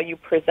world, how you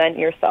present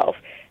yourself.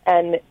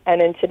 And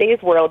in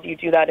today's world, you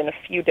do that in a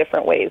few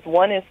different ways.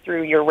 One is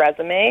through your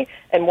resume,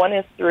 and one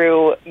is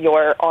through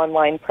your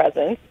online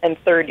presence, and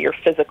third, your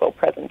physical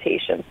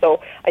presentation. So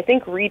I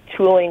think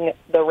retooling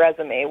the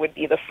resume would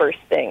be the first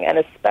thing, and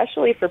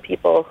especially for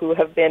people who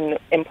have been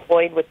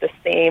employed with the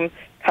same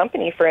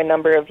company for a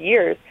number of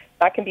years,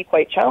 that can be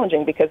quite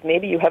challenging because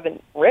maybe you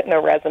haven't written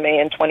a resume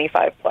in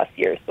 25 plus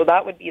years. So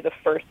that would be the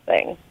first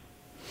thing.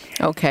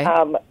 Okay.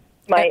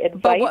 My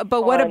advice.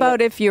 But what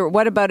about if your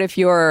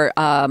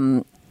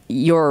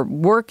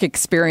work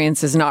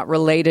experience is not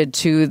related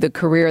to the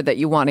career that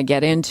you want to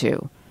get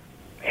into?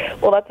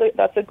 Well,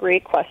 that's a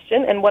great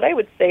question. And what I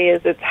would say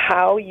is it's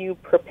how you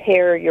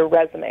prepare your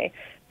resume.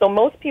 So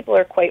most people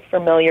are quite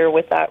familiar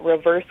with that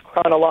reverse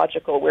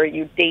chronological where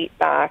you date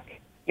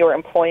back your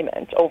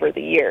employment over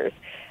the years.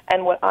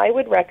 And what I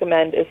would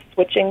recommend is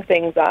switching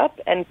things up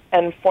and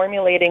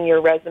formulating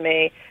your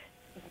resume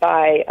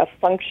by a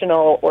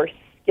functional or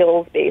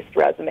skills-based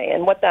resume.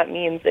 And what that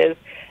means is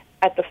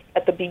at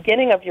the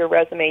beginning of your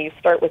resume, you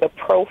start with a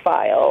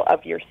profile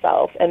of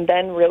yourself and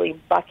then really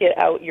bucket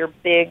out your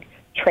big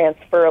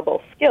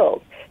transferable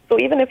skills. So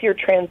even if you're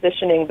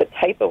transitioning the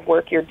type of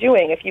work you're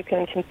doing, if you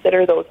can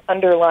consider those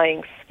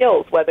underlying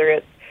skills, whether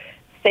it's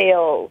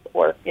sales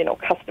or,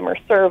 customer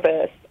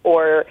service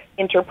or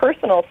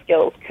interpersonal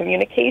skills,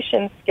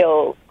 communication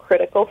skills,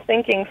 critical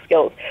thinking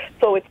skills.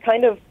 So it's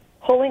kind of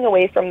pulling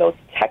away from those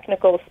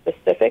technical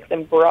specifics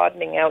and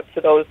broadening out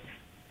to those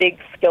big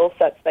skill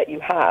sets that you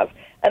have.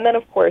 And then,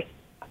 of course,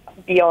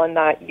 beyond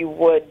that, you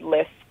would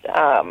list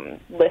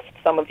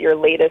some of your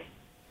latest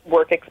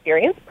work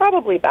experience,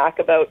 probably back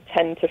about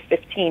 10 to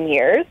 15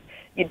 years.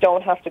 You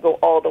don't have to go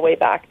all the way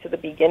back to the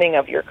beginning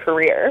of your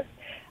career.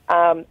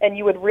 And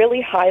you would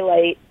really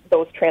highlight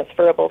those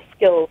transferable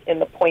skills in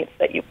the points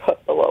that you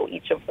put below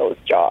each of those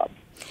jobs.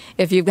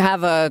 If you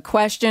have a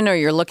question or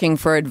you're looking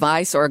for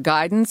advice or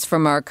guidance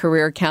from our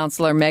career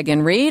counselor,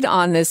 Megan Reid,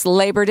 on this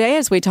Labor Day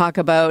as we talk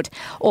about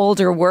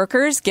older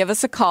workers, give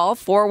us a call,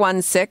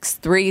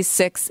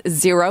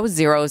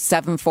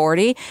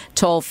 416-360-0740,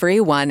 toll free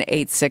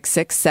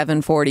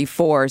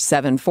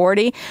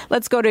 1-866-744-740.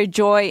 Let's go to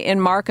Joy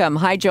in Markham.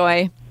 Hi,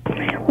 Joy.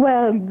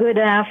 Well, good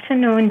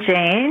afternoon,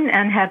 Jane,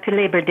 and happy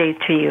Labor Day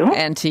to you.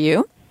 And to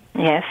you.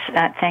 Yes,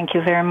 thank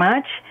you very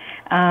much.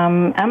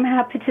 I'm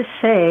happy to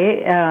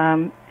say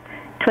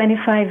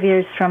 25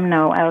 years from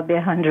now, I'll be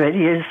 100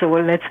 years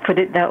old, let's put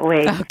it that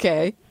way.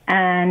 Okay.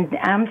 And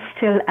I'm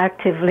still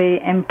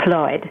actively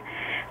employed.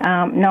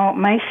 Now,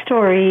 my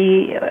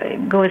story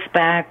goes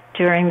back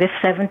during the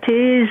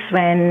 70s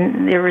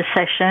when the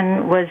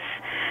recession was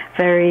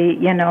very,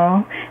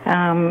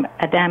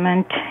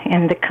 adamant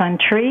in the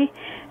country.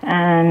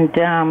 And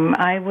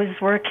I was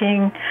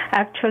working,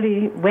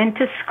 actually went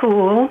to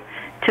school,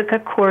 took a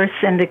course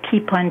in the key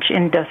punch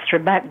industry.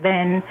 Back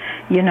then,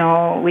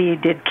 we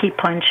did key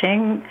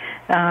punching,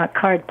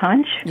 card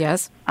punch.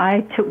 Yes.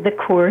 I took the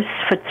course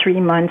for 3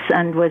 months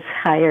and was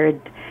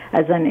hired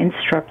as an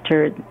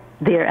instructor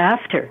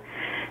thereafter.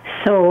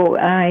 So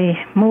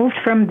I moved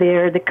from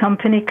there. The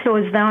company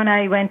closed down.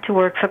 I went to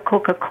work for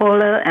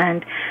Coca-Cola,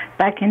 and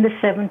back in the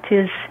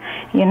 70s,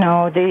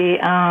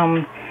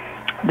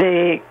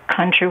 the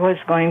country was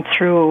going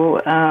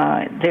through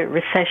the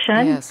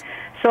recession. Yes.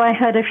 So I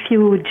had a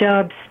few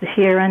jobs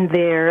here and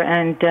there,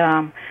 and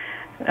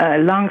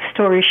long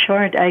story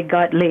short, I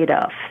got laid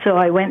off. So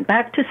I went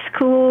back to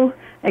school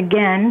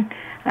again,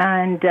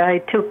 and I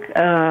took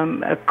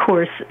a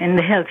course in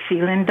the health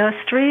field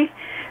industry,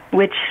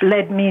 which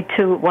led me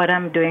to what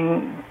I'm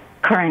doing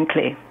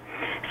currently.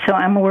 So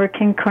I'm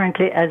working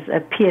currently as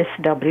a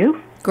PSW.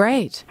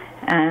 Great.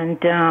 And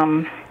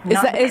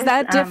is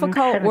that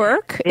difficult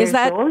work? Is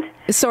that old.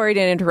 Sorry to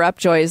interrupt,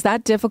 Joy. Is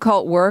that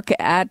difficult work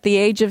at the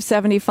age of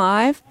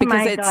 75?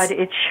 Because God,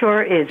 it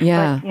sure is.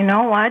 Yeah. But you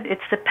know what?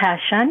 It's the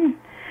passion.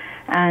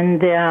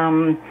 and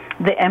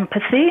the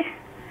empathy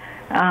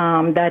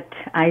that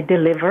I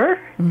deliver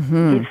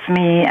gives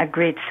me a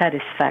great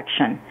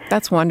satisfaction.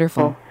 That's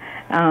wonderful.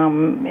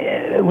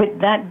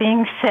 With that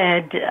being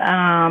said,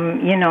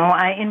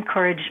 I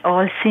encourage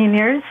all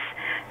seniors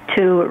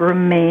to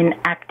remain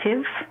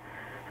active.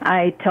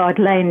 I taught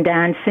line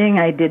dancing.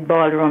 I did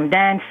ballroom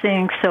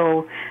dancing.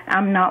 So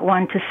I'm not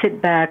one to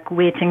sit back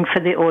waiting for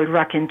the old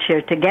rocking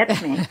chair to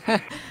get me.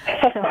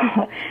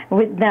 So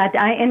with that,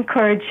 I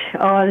encourage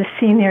all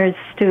seniors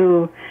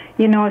to,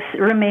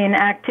 remain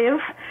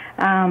active,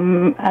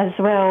 as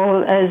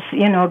well as,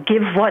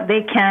 give what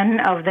they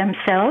can of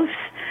themselves.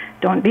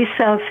 Don't be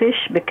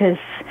selfish, because,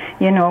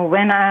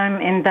 when I'm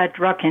in that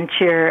rocking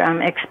chair,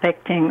 I'm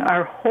expecting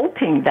or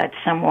hoping that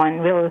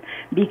someone will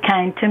be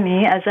kind to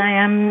me as I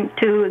am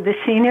to the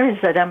seniors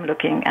that I'm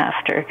looking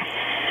after.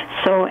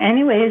 So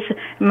anyways,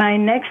 my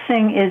next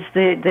thing is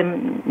the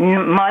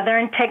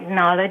modern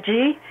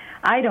technology.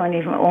 I don't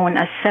even own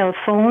a cell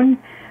phone.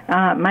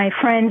 My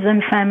friends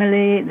and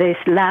family, they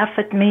laugh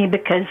at me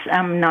because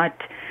I'm not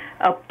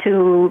up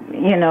to,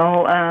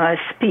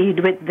 speed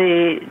with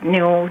the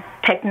new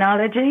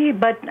technology,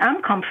 but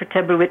I'm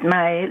comfortable with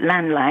my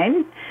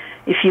landline.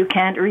 If you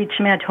can't reach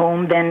me at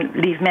home, then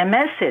leave me a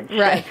message.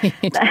 Right.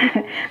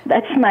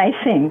 That's my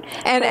thing.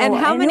 And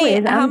how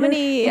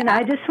many?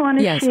 I just want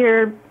to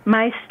share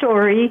my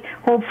story.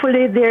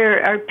 Hopefully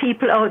there are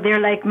people out there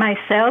like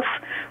myself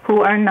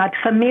who are not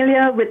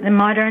familiar with the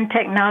modern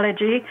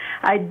technology.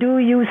 I do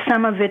use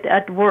some of it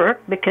at work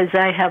because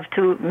I have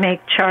to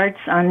make charts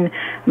on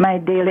my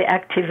daily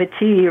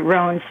activity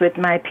rounds with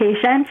my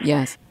patients.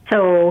 Yes.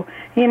 So,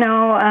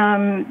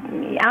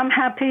 I'm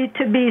happy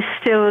to be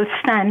still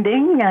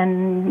standing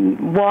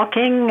and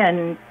walking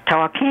and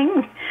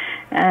talking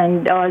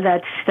and all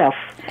that stuff.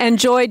 And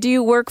Joy, do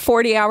you work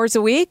 40 hours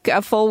a week,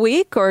 a full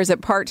week, or is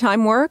it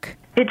part-time work?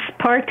 It's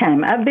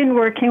part-time. I've been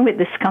working with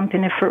this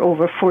company for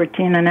over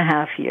 14 and a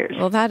half years.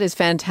 Well, that is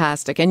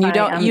fantastic. And you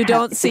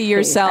don't see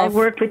yourself... I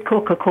worked with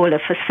Coca-Cola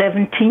for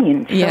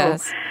 17. So,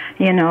 yes.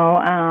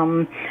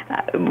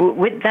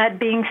 With that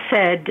being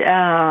said,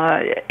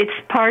 it's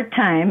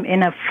part-time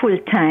in a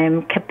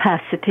full-time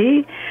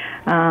capacity,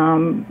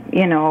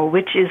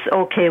 which is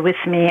okay with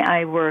me.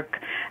 I work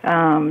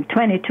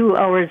 22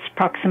 hours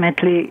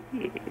approximately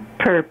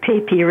per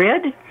pay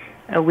period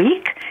a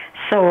week.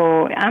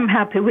 So I'm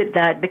happy with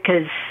that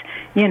because,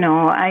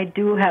 I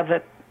do have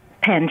a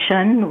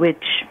pension,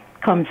 which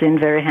comes in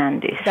very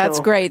handy. That's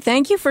great.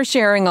 Thank you for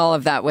sharing all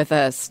of that with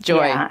us,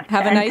 Joy. Yeah.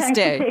 Have a nice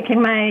day. Thanks for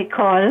taking my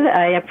call.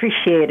 I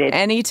appreciate it.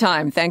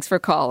 Anytime. Thanks for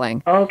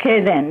calling.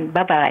 Okay, then.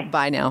 Bye-bye.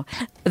 Bye now.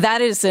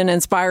 That is an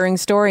inspiring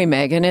story,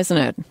 Megan, isn't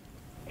it?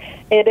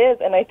 It is,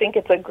 and I think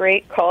it's a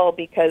great call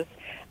because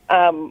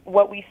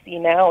what we see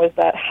now is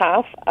that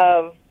half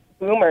of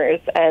boomers,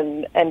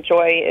 and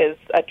Joy is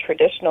a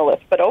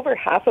traditionalist, but over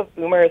half of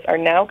boomers are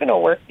now going to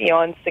work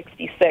beyond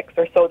 66,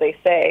 or so they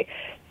say.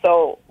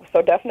 So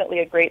definitely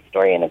a great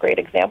story and a great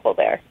example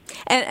there.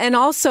 And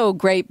also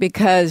great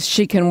because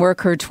she can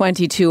work her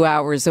 22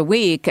 hours a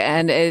week,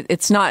 and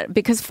it's not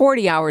because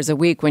 40 hours a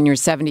week when you're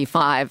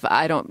 75.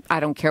 I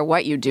don't care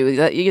what you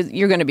do,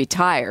 you're going to be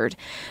tired.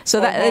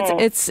 So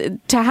that it's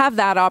to have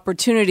that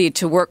opportunity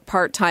to work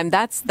part time.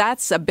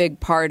 That's a big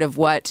part of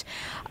what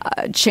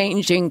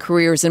changing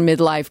careers in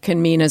midlife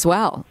can mean as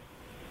well.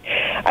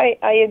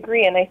 I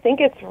agree, and I think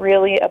it's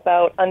really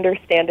about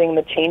understanding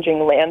the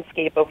changing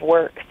landscape of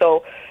work.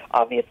 So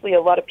obviously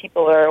a lot of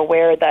people are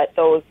aware that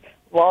those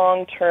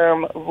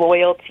long-term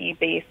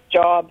loyalty-based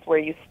jobs where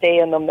you stay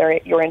in them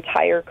your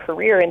entire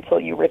career until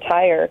you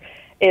retire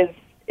is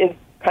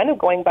kind of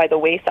going by the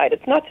wayside.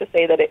 It's not to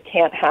say that it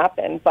can't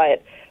happen,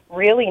 but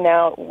really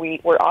now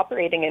we're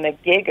operating in a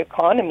gig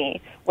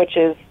economy, which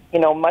is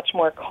much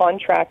more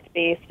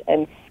contract-based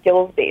and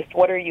skills-based.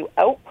 What are you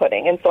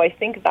outputting? And so I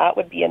think that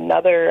would be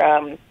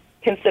another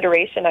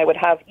consideration I would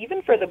have,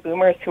 even for the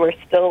boomers who are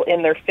still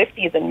in their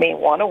 50s and may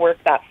want to work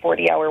that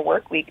 40-hour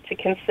work week, to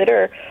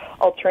consider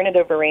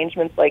alternative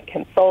arrangements like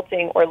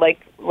consulting or like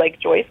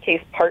Joy's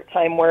case,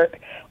 part-time work,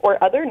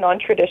 or other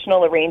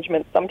non-traditional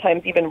arrangements,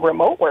 sometimes even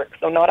remote work,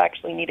 so not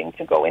actually needing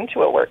to go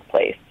into a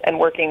workplace and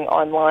working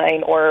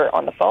online or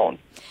on the phone.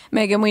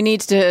 Megan, we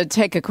need to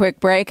take a quick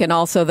break, and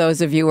also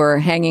those of you who are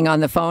hanging on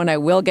the phone, I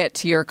will get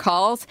to your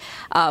calls.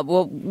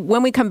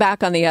 When we come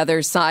back on the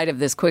other side of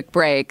this quick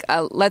break,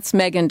 let's,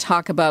 Megan,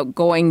 talk about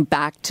going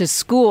back to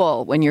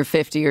school when you're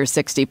 50 or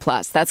 60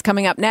 plus. That's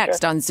coming up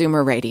next on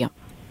Zoomer Radio.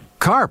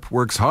 CARP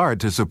works hard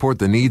to support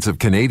the needs of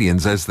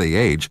Canadians as they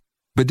age.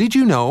 But did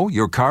you know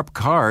your CARP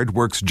card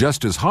works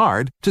just as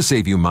hard to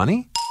save you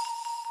money?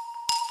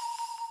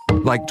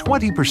 Like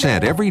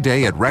 20% every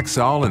day at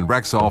Rexall and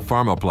Rexall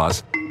Pharma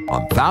Plus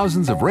on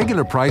thousands of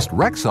regular-priced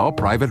Rexall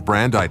private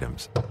brand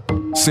items.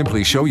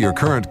 Simply show your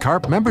current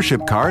CARP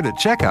membership card at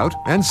checkout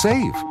and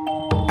save.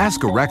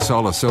 Ask a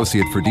Rexall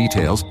associate for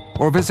details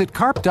or visit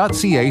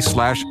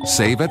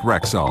carp.ca/save at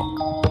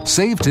Rexall.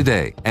 Save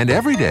today and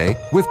every day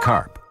with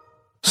CARP.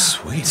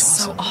 Sweet.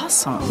 So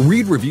awesome.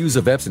 Read reviews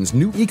of Epson's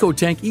new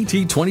EcoTank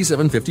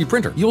ET2750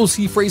 printer. You'll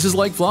see phrases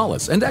like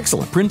flawless and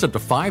excellent. Print up to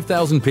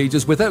 5,000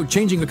 pages without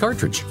changing a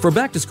cartridge. For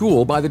back to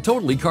school, buy the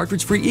totally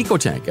cartridge-free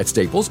EcoTank at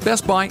Staples,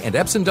 Best Buy, and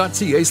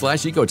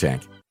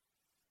Epson.ca/EcoTank.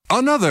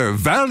 Another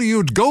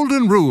valued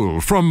golden rule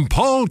from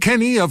Paul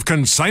Kenny of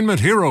Consignment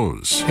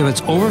Heroes. If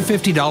it's over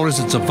 $50,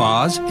 it's a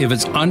vase. If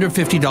it's under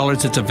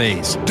 $50, it's a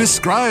vase.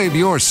 Describe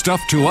your stuff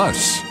to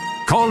us.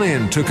 Call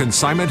in to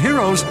Consignment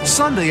Heroes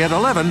Sunday at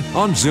 11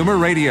 on Zoomer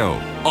Radio.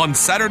 On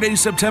Saturday,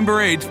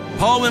 September 8th,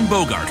 Paul and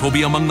Bogart will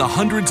be among the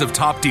hundreds of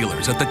top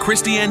dealers at the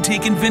Christie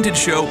Antique and Vintage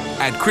Show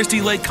at Christie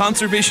Lake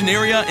Conservation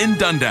Area in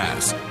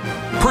Dundas.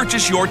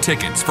 Purchase your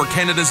tickets for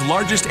Canada's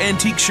largest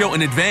antique show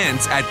in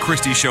advance at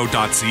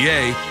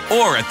christieshow.ca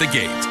or at the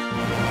gate.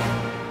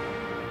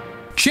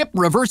 Chip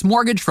Reverse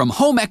Mortgage from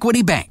Home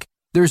Equity Bank.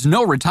 There's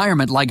no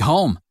retirement like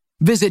home.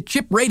 Visit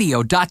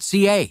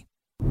chipradio.ca.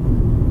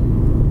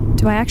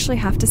 Do I actually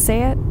have to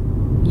say it?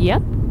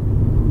 Yep.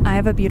 I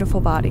have a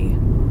beautiful body.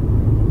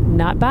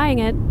 Not buying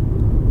it.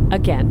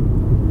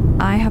 Again.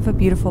 I have a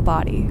beautiful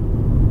body.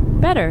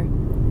 Better,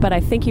 but I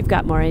think you've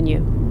got more in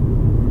you.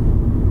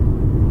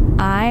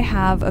 I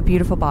have a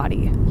beautiful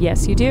body.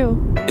 Yes, you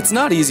do. It's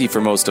not easy for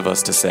most of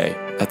us to say.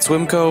 At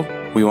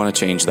Swimco, we want to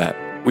change that.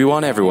 We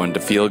want everyone to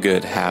feel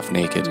good half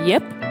naked.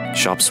 Yep.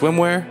 Shop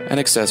swimwear and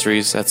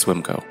accessories at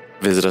Swimco.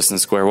 Visit us in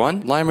Square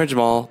One, Lime Ridge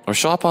Mall, or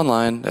shop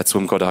online at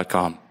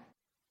swimco.com.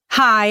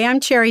 Hi, I'm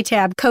Cherry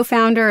Tab,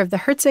 co-founder of the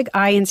Herzig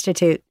Eye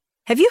Institute.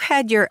 Have you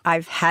had your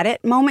I've had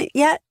it moment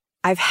yet?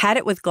 I've had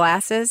it with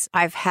glasses.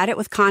 I've had it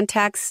with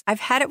contacts.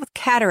 I've had it with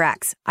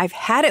cataracts. I've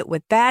had it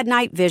with bad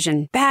night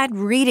vision, bad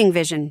reading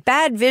vision,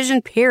 bad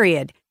vision,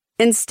 period.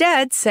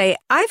 Instead, say,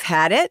 I've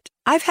had it.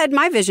 I've had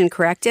my vision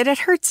corrected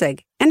at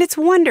Herzig, and it's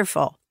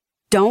wonderful.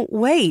 Don't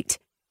wait.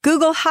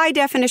 Google High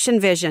Definition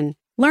Vision.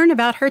 Learn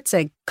about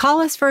Herzig.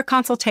 Call us for a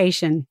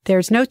consultation.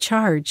 There's no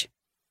charge.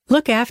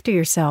 Look after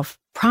yourself.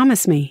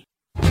 Promise me.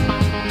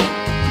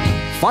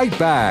 Fight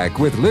Back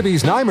with Libby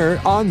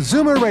Znaimer on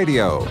Zoomer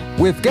Radio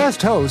with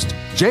guest host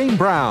Jane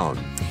Brown.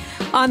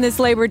 On this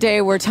Labor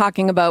Day, we're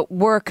talking about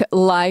work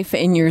life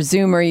in your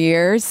Zoomer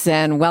years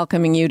and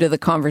welcoming you to the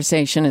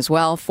conversation as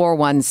well.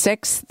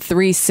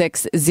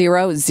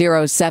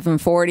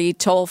 416-360-0740,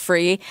 toll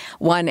free,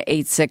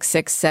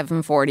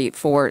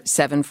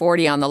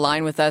 1-866-740-4740. On the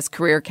line with us,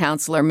 career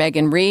counselor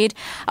Megan Reid.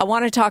 I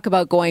want to talk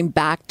about going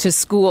back to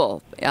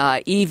school,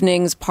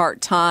 evenings,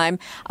 part-time,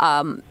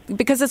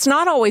 because it's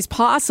not always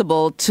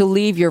possible to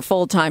leave your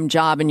full-time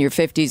job in your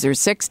 50s or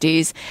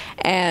 60s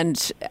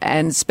and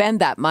spend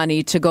that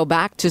money to go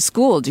back to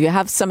school. Do you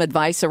have some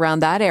advice around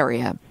that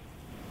area?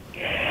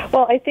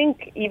 Well, I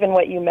think even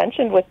what you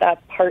mentioned with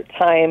that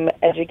part-time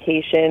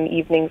education,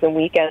 evenings and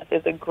weekends,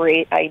 is a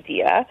great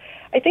idea.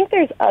 I think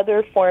there's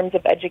other forms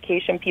of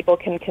education people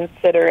can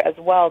consider as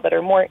well that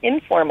are more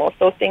informal.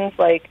 So things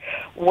like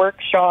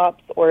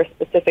workshops or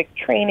specific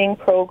training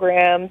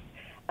programs,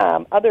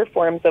 other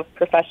forms of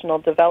professional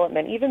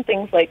development, even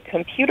things like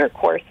computer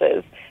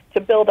courses to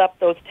build up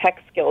those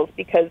tech skills,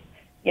 because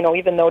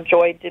even though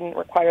Joy didn't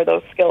require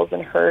those skills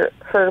in her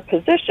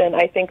position,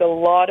 I think a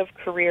lot of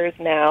careers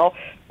now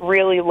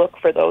really look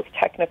for those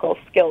technical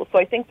skills. So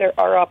I think there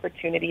are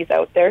opportunities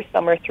out there.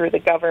 Some are through the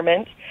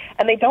government,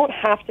 and they don't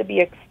have to be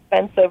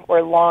expensive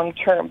or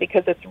long-term,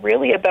 because it's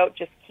really about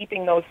just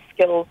keeping those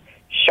skills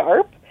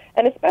sharp,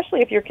 and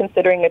especially if you're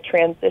considering a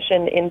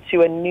transition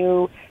into a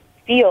new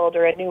field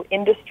or a new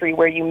industry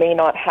where you may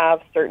not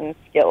have certain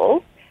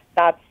skills,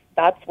 that's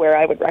where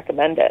I would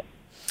recommend it.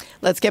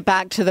 Let's get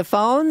back to the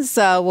phones.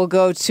 We'll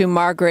go to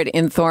Margaret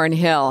in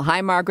Thornhill.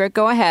 Hi, Margaret.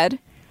 Go ahead.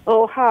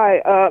 Oh,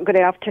 hi. Good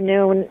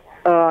afternoon,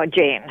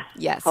 Jane.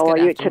 Yes. How are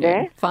you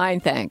today? Fine,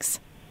 thanks.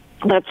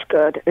 That's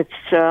good.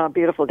 It's a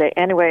beautiful day.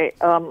 Anyway,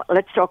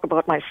 let's talk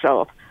about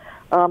myself.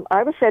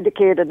 I was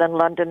educated in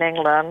London,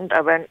 England.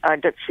 I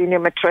did senior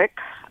matric,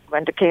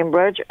 went to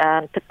Cambridge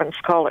and Pitman's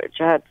College.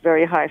 I had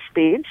very high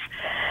speeds.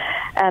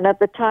 And at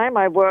the time,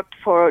 I worked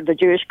for the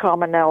Jewish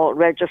Commonwealth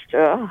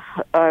Register.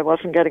 I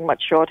wasn't getting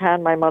much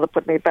shorthand. My mother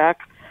put me back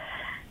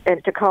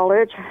into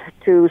college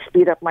to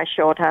speed up my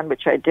shorthand,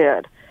 which I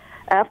did.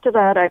 After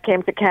that, I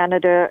came to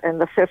Canada in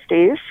the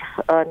 50s,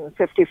 in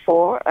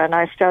 54, and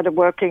I started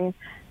working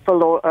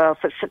for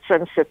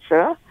Sitzer &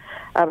 Sitzer.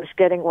 I was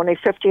getting only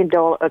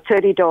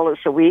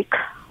 $30 a week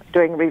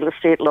doing real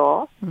estate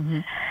law.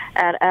 Mm-hmm.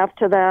 And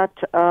after that,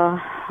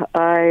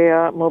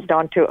 I moved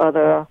on to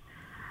other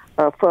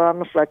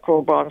firms like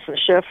Kroll, Barnes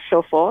 & Schiff,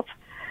 so forth.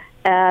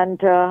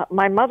 And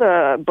my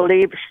mother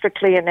believed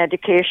strictly in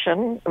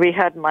education. We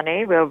had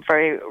money. We were a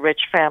very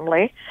rich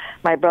family.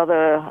 My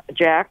brother,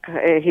 Jack,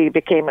 he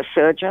became a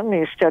surgeon.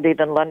 He studied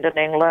in London,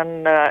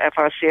 England,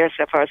 FRCS,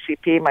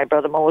 FRCP. My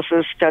brother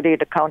Moses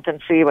studied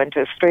accountancy, went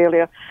to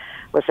Australia,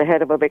 was the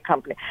head of a big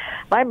company.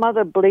 My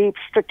mother believed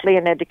strictly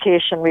in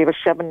education. We were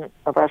 7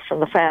 of us in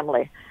the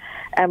family.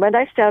 And when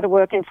I started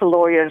working for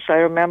lawyers, I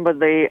remember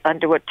the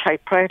Underwood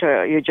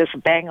typewriter. You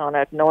just bang on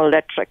it, no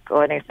electric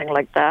or anything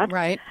like that.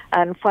 Right.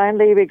 And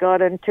finally, we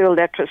got into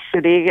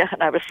electricity,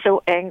 and I was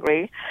so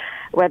angry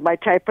when my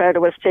typewriter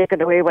was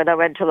taken away when I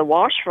went to the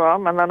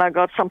washroom, and then I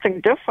got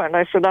something different.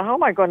 I said, now, how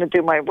am I going to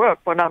do my work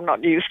when I'm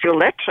not used to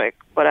electric?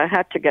 But I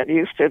had to get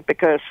used to it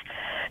because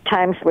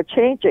times were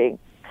changing.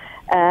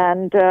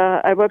 And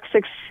I worked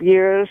 8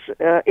 years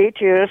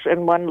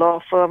in one law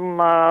firm,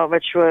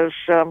 which was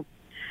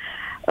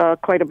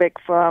quite a big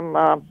firm.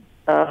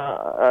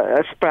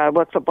 I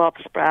worked for Bob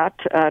Spratt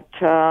at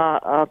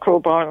Crow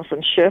Barnes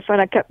and Schiff, and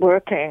I kept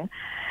working.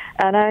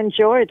 And I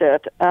enjoyed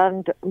it.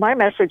 And my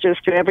message is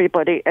to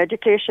everybody,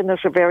 education is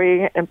a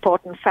very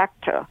important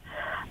factor.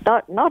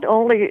 Not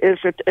only is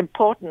it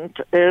important,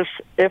 is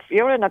if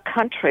you're in a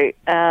country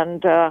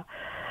and you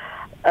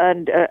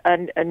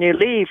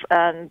leave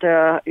and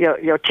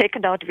you're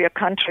taken out of your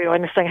country or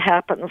anything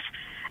happens,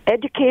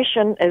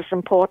 education is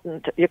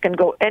important. You can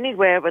go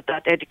anywhere with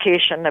that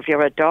education if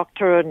you're a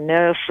doctor, a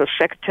nurse, a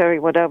secretary,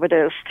 whatever it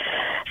is.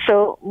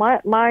 So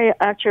my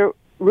actual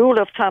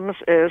rule of thumb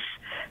is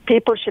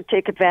people should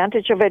take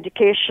advantage of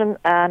education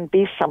and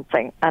be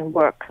something and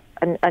work.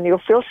 And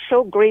you'll feel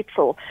so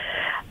grateful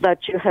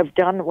that you have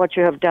done what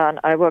you have done.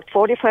 I worked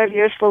 45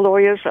 years for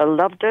lawyers. I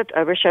loved it.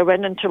 I wish I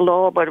went into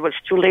law, but it was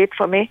too late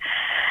for me.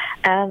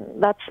 And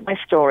that's my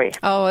story.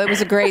 Oh, it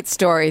was a great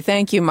story.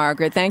 Thank you,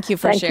 Margaret. Thank you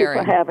for sharing.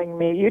 Thank you for having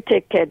me. You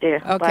take care,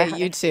 dear. Okay, Bye.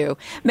 you too.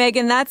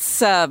 Megan, that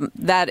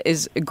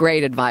is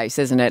great advice,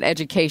 isn't it?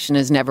 Education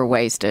is never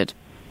wasted.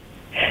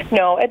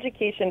 No,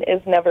 education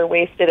is never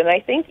wasted. And I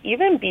think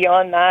even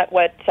beyond that,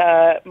 what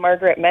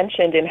Margaret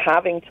mentioned in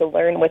having to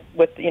learn with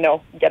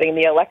getting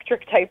the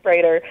electric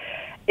typewriter,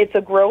 it's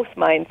a growth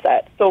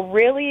mindset. So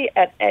really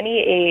at any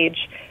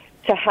age,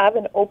 to have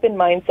an open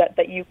mindset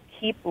that you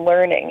keep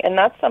learning. And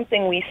that's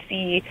something we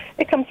see,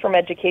 it comes from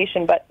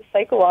education, but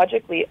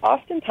psychologically,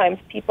 oftentimes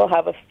people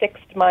have a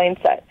fixed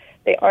mindset.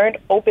 They aren't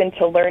open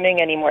to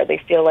learning anymore. They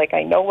feel like,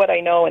 I know what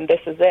I know and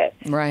this is it.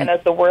 Right. And as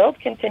the world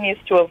continues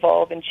to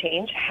evolve and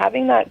change,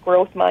 having that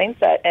growth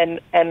mindset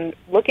and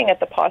looking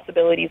at the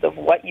possibilities of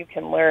what you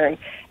can learn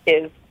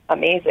is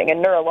amazing.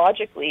 And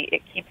neurologically,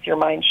 it keeps your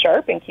mind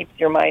sharp and keeps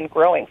your mind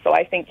growing. So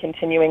I think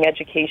continuing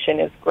education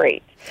is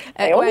great.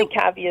 My only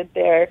caveat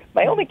there,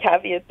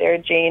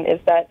 Jane, is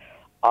that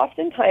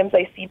oftentimes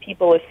I see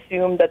people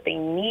assume that they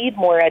need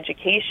more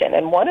education.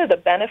 And one of the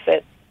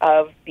benefits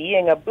of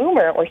being a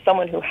boomer or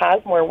someone who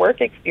has more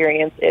work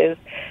experience is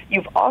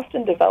you've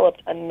often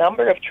developed a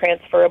number of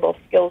transferable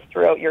skills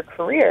throughout your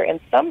career, and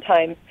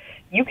sometimes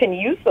you can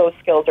use those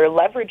skills or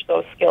leverage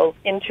those skills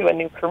into a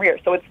new career.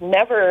 So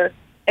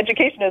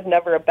education is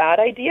never a bad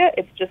idea.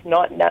 It's just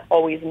not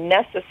always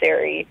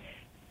necessary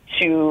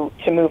to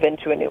move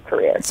into a new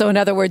career. So in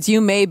other words,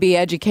 you may be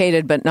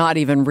educated but not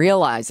even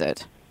realize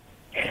it.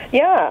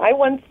 Yeah, I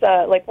once,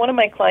 one of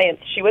my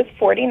clients, she was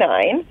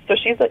 49, so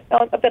she's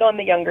a bit on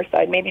the younger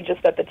side, maybe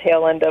just at the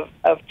tail end of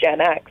Gen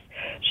X.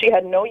 She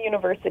had no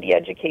university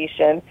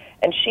education,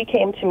 and she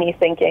came to me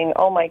thinking,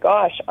 oh my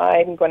gosh,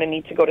 I'm going to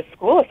need to go to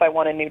school if I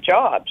want a new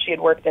job. She had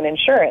worked in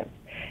insurance.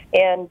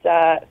 And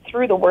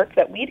through the work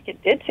that we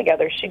did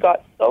together, she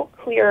got so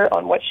clear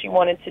on what she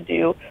wanted to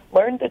do,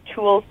 learned the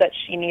tools that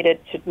she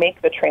needed to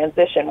make the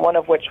transition, one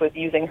of which was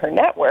using her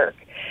network.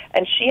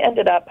 And she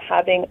ended up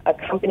having a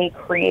company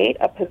create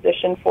a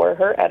position for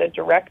her at a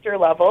director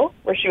level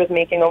where she was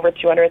making over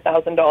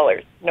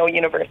 $200,000, no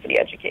university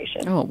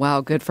education. Oh,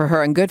 wow, good for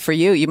her and good for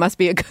you. You must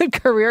be a good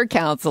career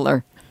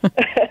counselor.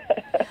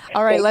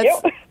 All right,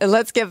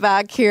 let's get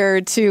back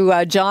here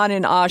to John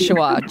in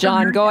Oshawa.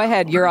 John, go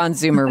ahead. You're on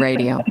Zoomer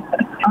Radio.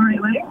 All right,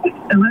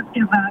 let's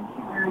get back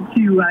here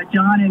to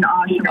John in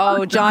Oshawa.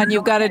 Oh, John,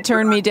 you've got to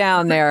turn me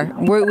down there.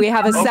 We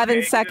have a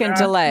 7-second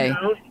delay.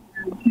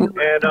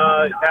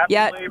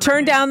 And,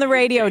 turn down the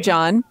radio,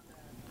 John.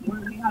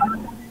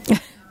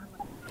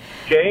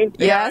 Jane?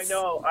 Yes? Yeah,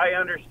 I know. I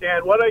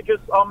understand.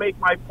 I'll make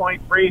my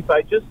point brief.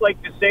 I'd just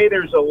like to say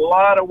there's a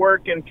lot of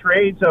work in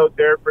trades out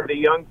there for the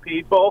young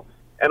people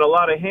and a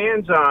lot of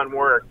hands-on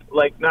work,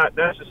 like not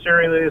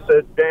necessarily this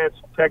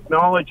advanced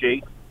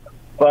technology.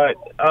 But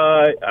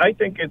I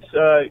think it's,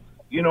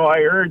 I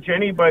urge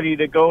anybody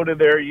to go to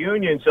their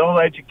unions. They'll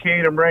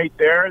educate them right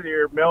there.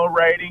 Your mill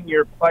writing,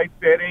 your pipe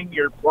fitting,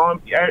 your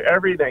plumb,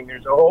 everything.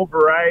 There's a whole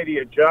variety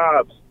of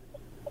jobs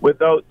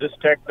without this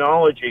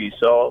technology.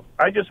 So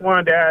I just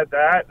wanted to add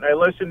that. And I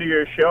listen to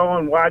your show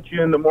and watch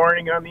you in the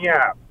morning on the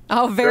app.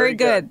 Oh, very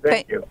good.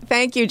 Thank you.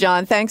 Thank you,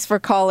 John. Thanks for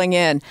calling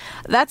in.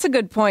 That's a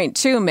good point,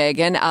 too,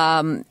 Megan.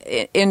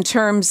 In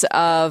terms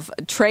of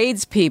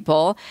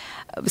tradespeople,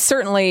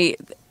 certainly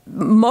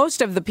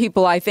most of the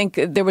people, I think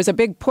there was a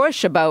big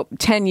push about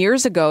 10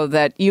 years ago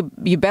that you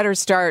better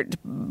start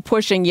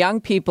pushing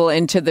young people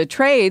into the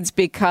trades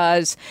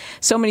because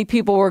so many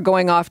people were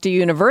going off to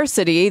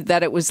university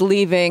that it was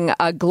leaving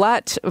a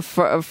glut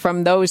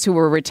from those who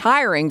were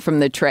retiring from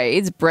the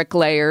trades,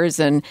 bricklayers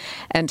and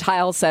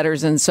tile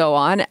setters and so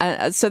on.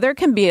 So there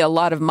can be a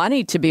lot of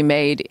money to be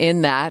made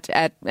in that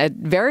at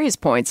various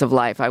points of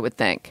life, I would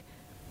think.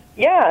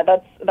 Yeah,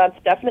 that's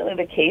definitely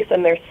the case,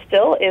 and there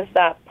still is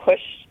that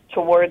push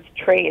towards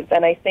trades.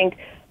 And I think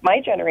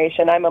my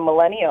generation, I'm a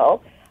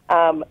millennial,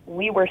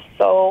 we were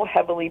so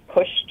heavily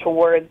pushed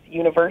towards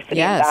university,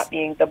 Yes. that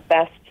being the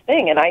best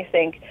thing. And I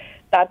think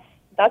that's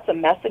a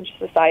message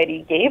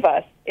society gave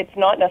us. It's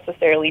not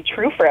necessarily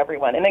true for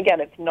everyone. And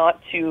again, it's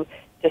not to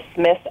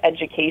dismiss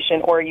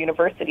education or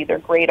university. They're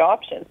great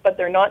options, but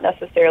they're not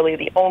necessarily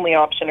the only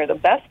option or the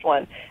best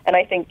one. And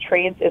I think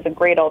trades is a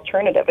great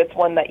alternative. It's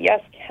one that,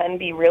 yes, can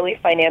be really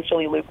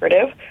financially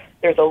lucrative.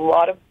 There's a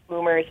lot of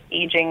boomers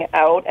aging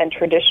out and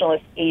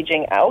traditionalists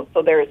aging out,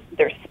 so there's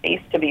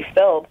space to be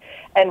filled.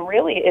 And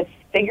really, it's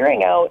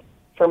figuring out,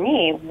 for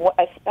me,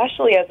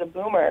 especially as a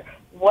boomer,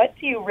 what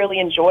do you really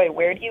enjoy?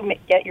 Where do you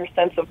get your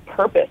sense of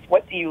purpose?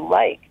 What do you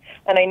like?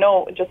 And I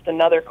know, just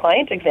another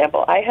client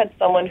example, I had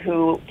someone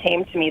who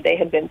came to me. They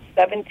had been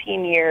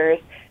 17 years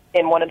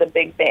in one of the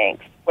big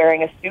banks,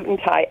 wearing a suit and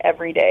tie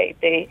every day.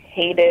 They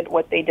hated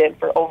what they did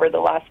for over the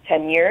last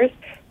 10 years.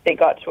 They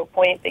got to a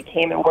point, they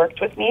came and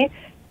worked with me.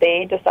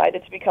 They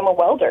decided to become a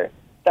welder.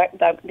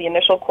 The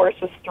initial course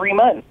was 3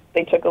 months.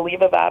 They took a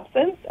leave of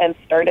absence and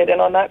started in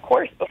on that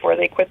course before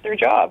they quit their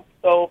job.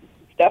 So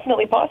it's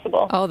definitely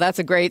possible. Oh, that's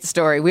a great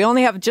story. We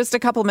only have just a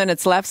couple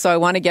minutes left, so I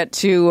want to get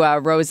to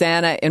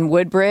Rosanna in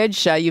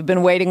Woodbridge. You've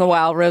been waiting a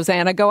while.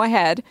 Rosanna, go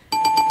ahead.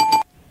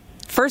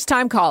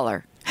 First-time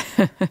caller.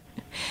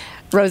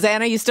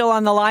 Rosanna, you still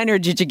on the line, or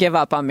did you give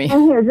up on me?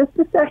 I'm here. Just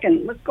a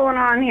second. What's going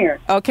on here?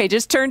 Okay,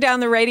 just turn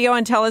down the radio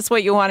and tell us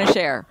what you want to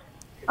share.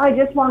 I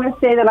just want to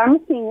say that I'm a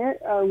senior,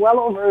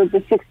 well over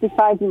the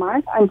 65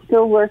 mark. I'm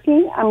still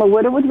working. I'm a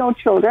widow with no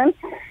children.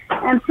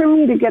 And for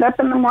me to get up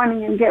in the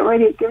morning and get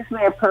ready, it gives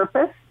me a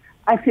purpose.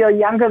 I feel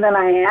younger than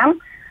I am.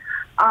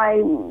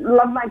 I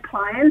love my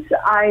clients.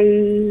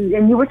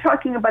 And you were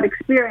talking about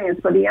experience,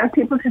 but the young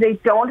people today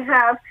don't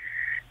have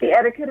the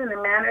etiquette and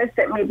the manners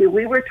that maybe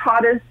we were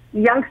taught as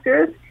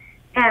youngsters,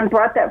 and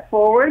brought that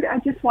forward. I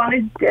just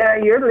wanted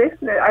your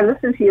listener, I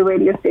listen to your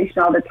radio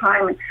station all the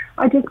time, and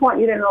I just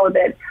want you to know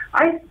that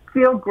I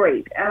feel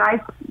great, and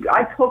I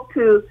hope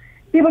to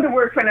be able to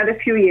work for another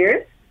few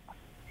years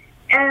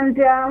and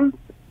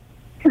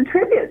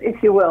contribute,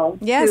 if you will,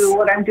 to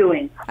what I'm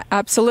doing.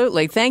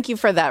 Absolutely. Thank you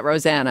for that,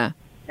 Rosanna.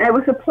 It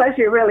was a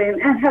pleasure, really,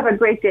 and have a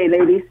great day,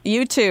 ladies.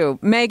 You too.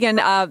 Megan,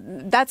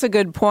 that's a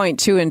good point,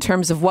 too, in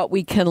terms of what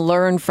we can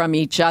learn from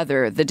each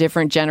other, the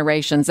different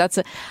generations. That's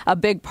a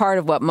big part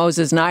of what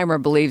Moses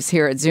Znaimer believes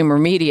here at Zoomer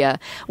Media.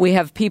 We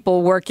have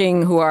people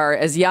working who are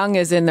as young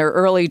as in their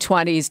early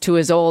 20s to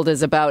as old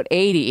as about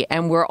 80,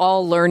 and we're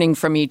all learning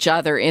from each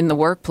other in the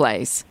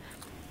workplace.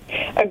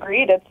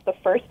 Agreed. It's the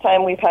first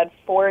time we've had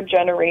 4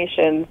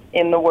 generations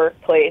in the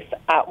workplace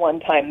at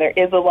one time. There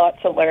is a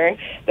lot to learn.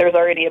 There's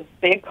already a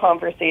big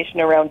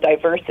conversation around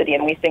diversity,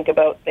 and we think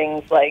about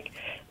things like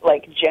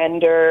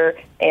gender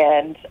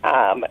and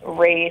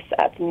race,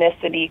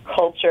 ethnicity,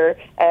 culture,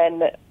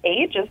 and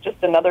age is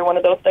just another one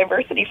of those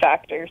diversity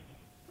factors.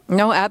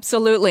 No,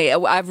 absolutely.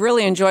 I've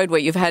really enjoyed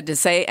what you've had to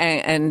say,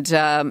 and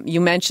you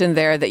mentioned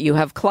there that you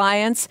have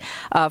clients.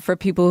 For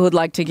people who'd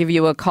like to give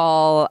you a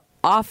call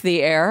off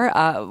the air,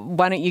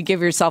 why don't you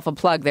give yourself a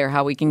plug there,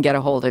 how we can get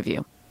a hold of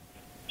you?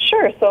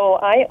 Sure. So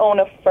I own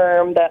a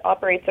firm that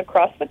operates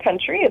across the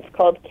country. It's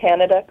called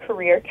Canada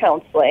Career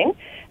Counseling,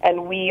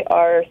 and we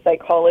are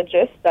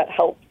psychologists that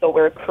help. So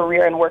we're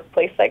career and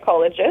workplace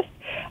psychologists.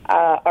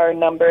 Our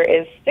number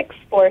is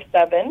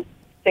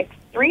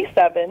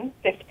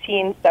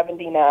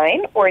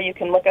 647-637-1579, or you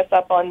can look us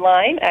up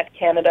online at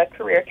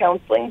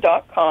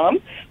CanadaCareerCounseling.com.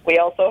 We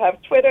also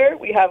have Twitter,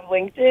 we have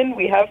LinkedIn,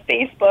 we have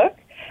Facebook.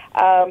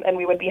 And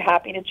we would be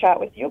happy to chat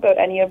with you about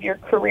any of your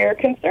career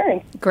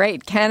concerns.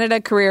 Great.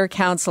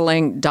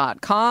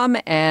 CanadaCareerCounseling.com.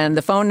 And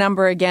the phone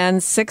number again,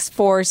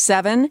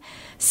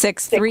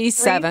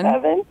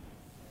 647-637-1579.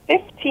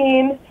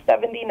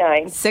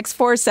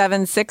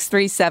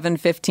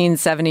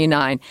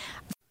 647-637-1579.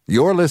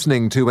 You're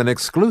listening to an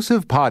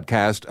exclusive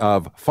podcast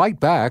of Fight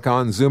Back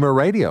on Zoomer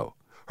Radio.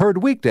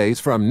 Heard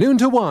weekdays from noon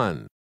to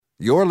 1.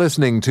 You're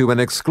listening to an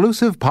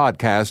exclusive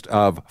podcast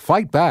of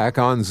Fight Back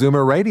on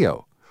Zoomer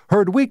Radio.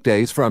 Heard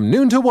weekdays from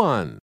noon to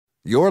 1.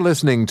 You're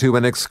listening to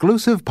an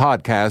exclusive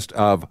podcast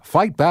of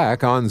Fight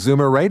Back on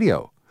Zoomer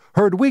Radio.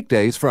 Heard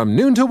weekdays from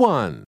noon to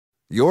 1.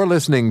 You're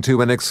listening to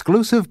an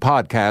exclusive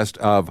podcast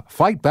of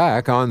Fight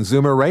Back on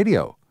Zoomer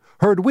Radio.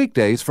 Heard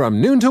weekdays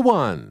from noon to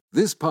 1.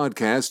 This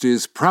podcast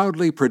is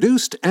proudly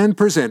produced and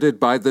presented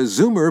by the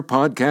Zoomer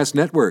Podcast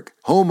Network,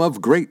 home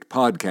of great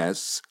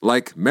podcasts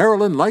like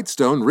Marilyn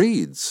Lightstone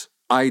Reads,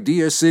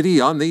 Idea City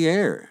on the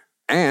Air,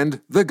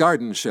 and The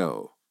Garden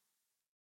Show.